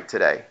that fight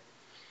today.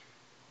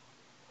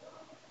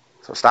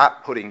 So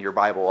stop putting your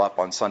Bible up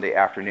on Sunday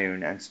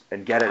afternoon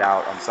and get it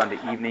out on Sunday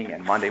evening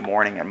and Monday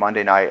morning and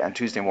Monday night and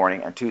Tuesday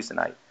morning and Tuesday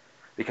night.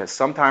 Because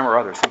sometime or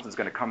other, something's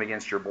going to come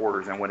against your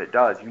borders, and when it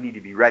does, you need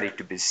to be ready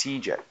to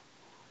besiege it.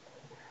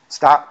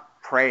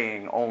 Stop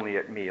praying only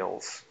at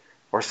meals,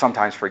 or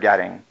sometimes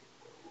forgetting,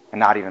 and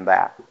not even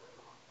that.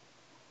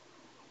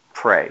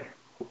 Pray.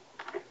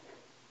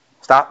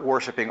 Stop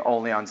worshiping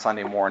only on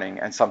Sunday morning,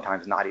 and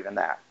sometimes not even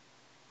that.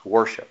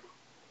 Worship.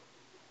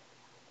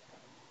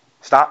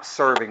 Stop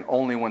serving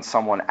only when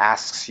someone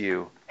asks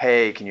you,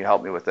 hey, can you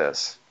help me with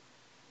this?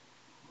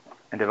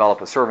 And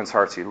develop a servant's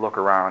heart so you look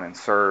around and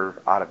serve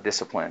out of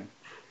discipline.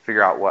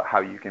 Figure out how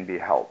you can be a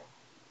help.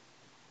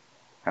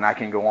 And I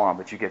can go on,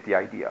 but you get the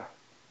idea.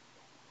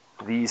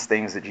 These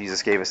things that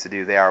Jesus gave us to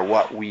do, they are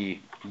what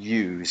we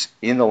use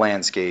in the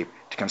landscape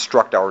to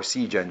construct our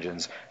siege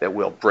engines that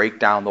will break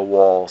down the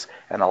walls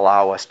and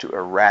allow us to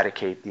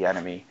eradicate the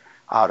enemy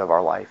out of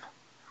our life.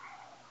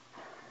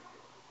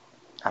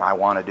 And I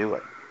want to do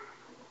it.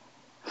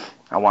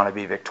 I want to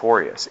be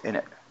victorious in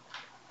it.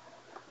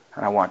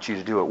 And I want you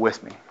to do it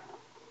with me.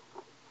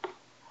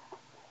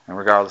 And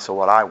regardless of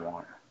what I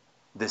want,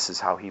 this is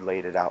how he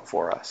laid it out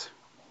for us.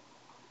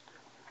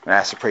 And I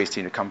ask the praise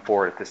team to come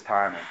forward at this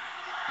time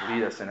and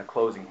lead us in a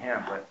closing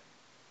hymn. But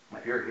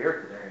if you're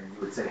here today and you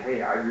would say,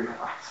 hey, I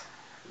realize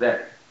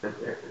that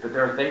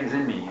there are things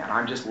in me and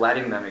I'm just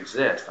letting them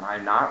exist and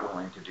I'm not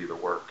willing to do the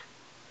work,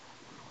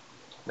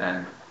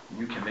 then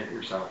you commit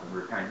yourself and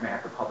repent. You may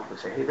have to publicly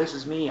say, hey, this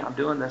is me, I'm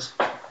doing this.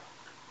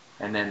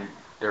 And then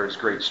there's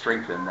great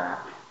strength in that.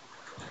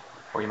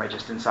 Or you might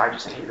just inside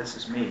just say, hey, this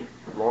is me.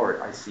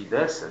 Lord, I see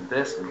this and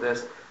this and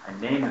this. I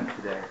name them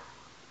today.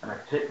 And I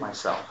pit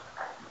myself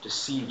to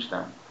siege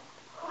them.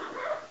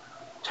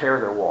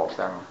 Tear their walls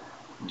down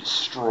and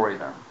destroy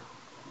them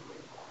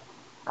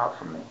out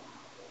from me.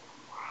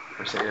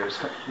 Or say there's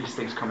these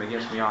things come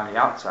against me on the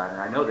outside,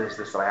 and I know there's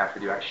this that I have to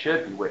do. I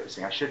should be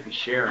witnessing. I should be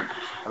sharing.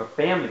 I have a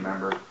family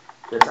member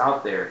that's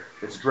out there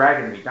that's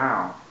dragging me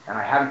down, and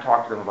I haven't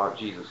talked to them about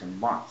Jesus in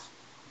months.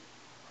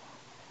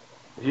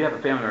 If you have a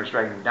family member that's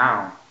dragging you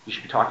down, you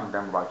should be talking to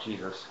them about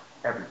Jesus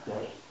every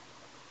day.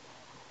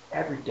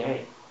 Every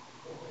day.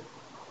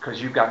 Because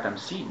you've got them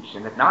sieged.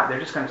 And if not, they're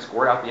just going to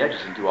squirt out the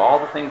edges and do all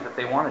the things that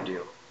they want to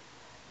do.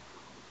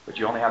 But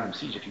you only have them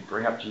sieged if you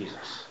bring up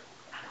Jesus.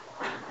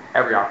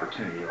 Every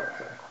opportunity, let's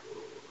say.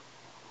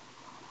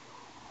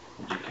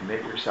 Would you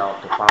commit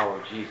yourself to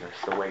follow Jesus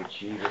the way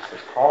Jesus has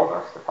called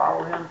us to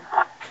follow him?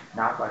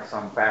 Not by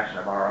some fashion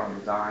of our own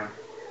design.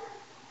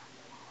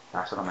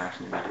 That's what I'm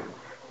asking you to do.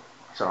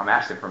 So I'm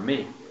asking from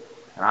me,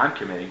 and I'm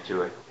committing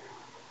to it.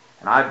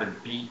 And I've been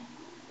beat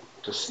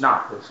to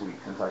snot this week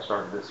since I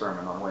started this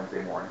sermon on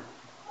Wednesday morning.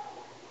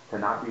 To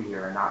not be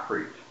here and not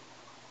preach.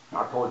 And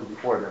I've told you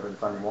before that I've been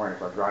Sunday morning,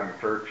 so I was driving to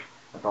church.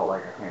 I felt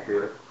like I can't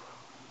do it.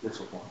 This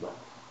was one of those.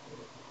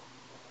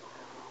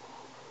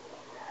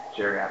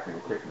 Jerry asked me to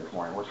kick him this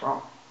morning, what's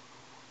wrong?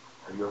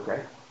 Are you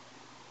okay?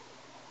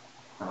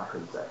 And I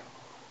couldn't say.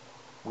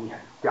 We have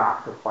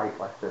got to fight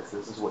like this.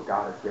 This is what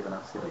God has given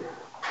us to do.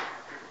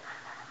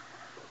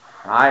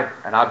 And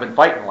I've been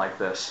fighting like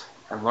this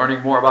and learning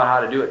more about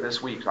how to do it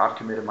this week. So I've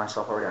committed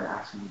myself already. I'm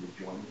asking you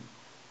to join me.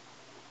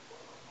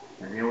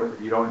 And you know what?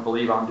 If you don't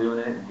believe I'm doing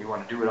it and you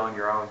want to do it on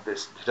your own,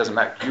 it doesn't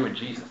matter. You and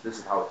Jesus, this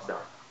is how it's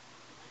done.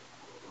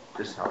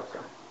 This is how it's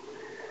done.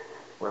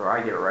 Whether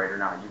I get it right or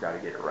not, you got to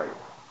get it right.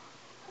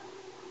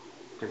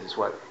 Because it's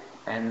what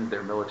ends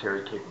their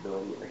military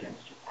capability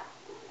against you.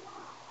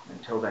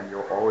 Until then,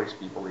 you'll always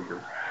be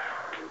beleaguered.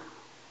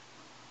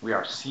 We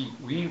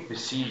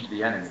besiege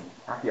the enemy,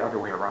 not the other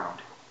way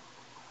around.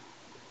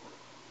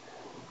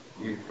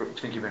 You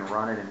think you've been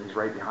running and he's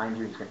right behind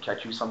you and he's going to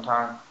catch you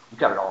sometime? You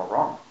got it all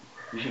wrong.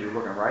 You should be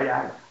looking right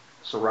at him,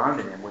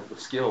 surrounding him with the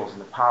skills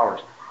and the powers,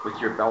 with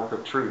your belt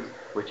of truth,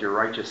 with your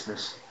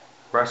righteousness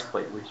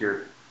breastplate, with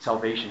your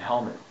salvation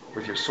helmet,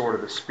 with your sword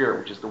of the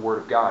Spirit, which is the Word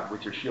of God,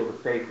 with your shield of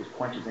faith, which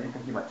quenches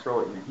anything he might throw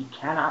at you. And he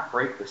cannot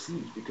break the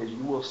siege because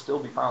you will still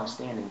be found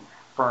standing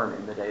firm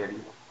in the day of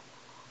evil.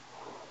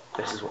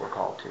 This is what we're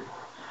called to.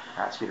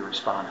 I ask you to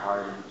respond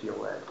however you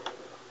feel led.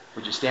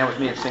 Would you stand with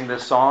me and sing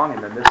this song?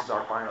 And then this is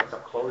our final, it's our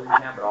closing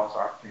hymn, but also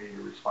our opportunity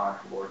to respond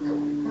to the Lord. So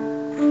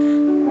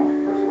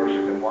let's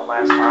worship him one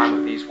last time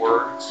with these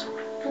words.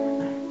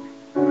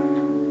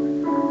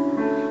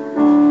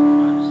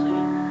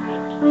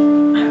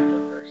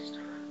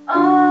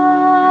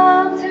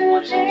 All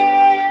to Jesus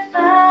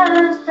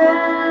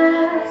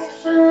I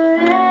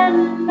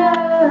surrender.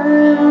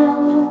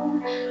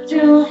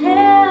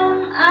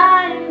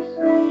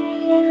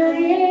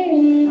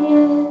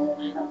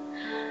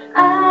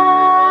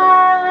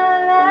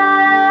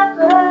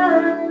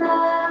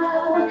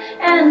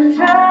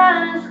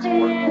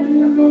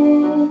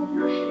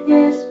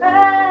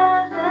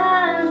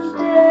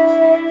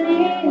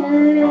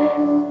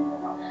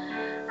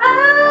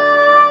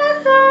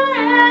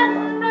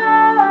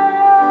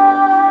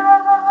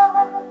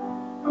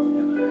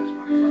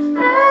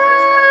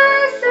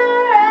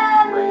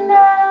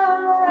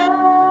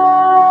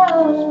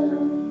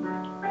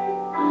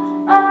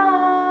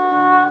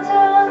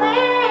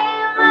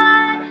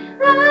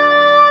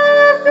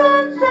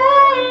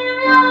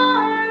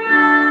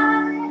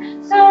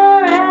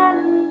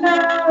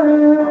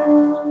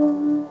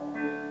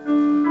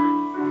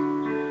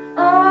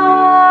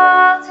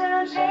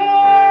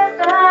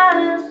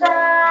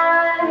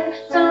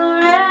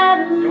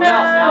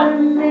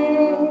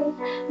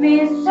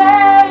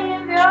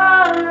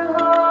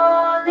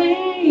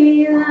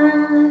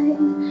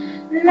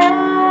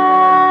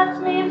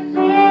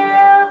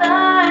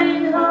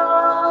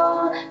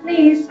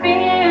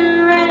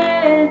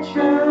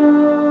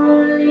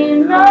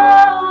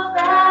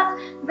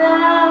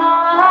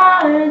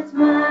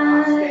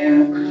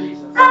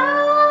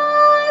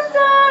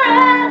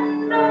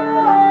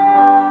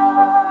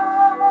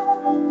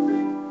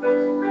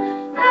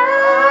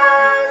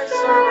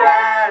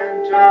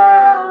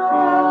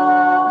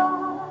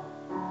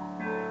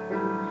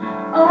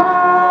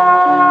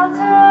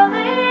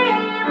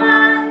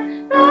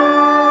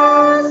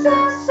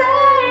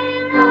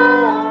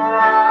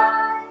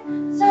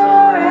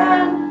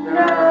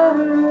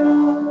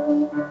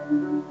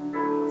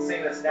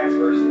 this next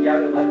verse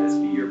together. Let this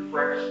be your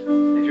prayer.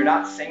 If you're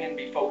not singing,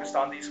 be focused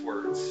on these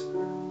words.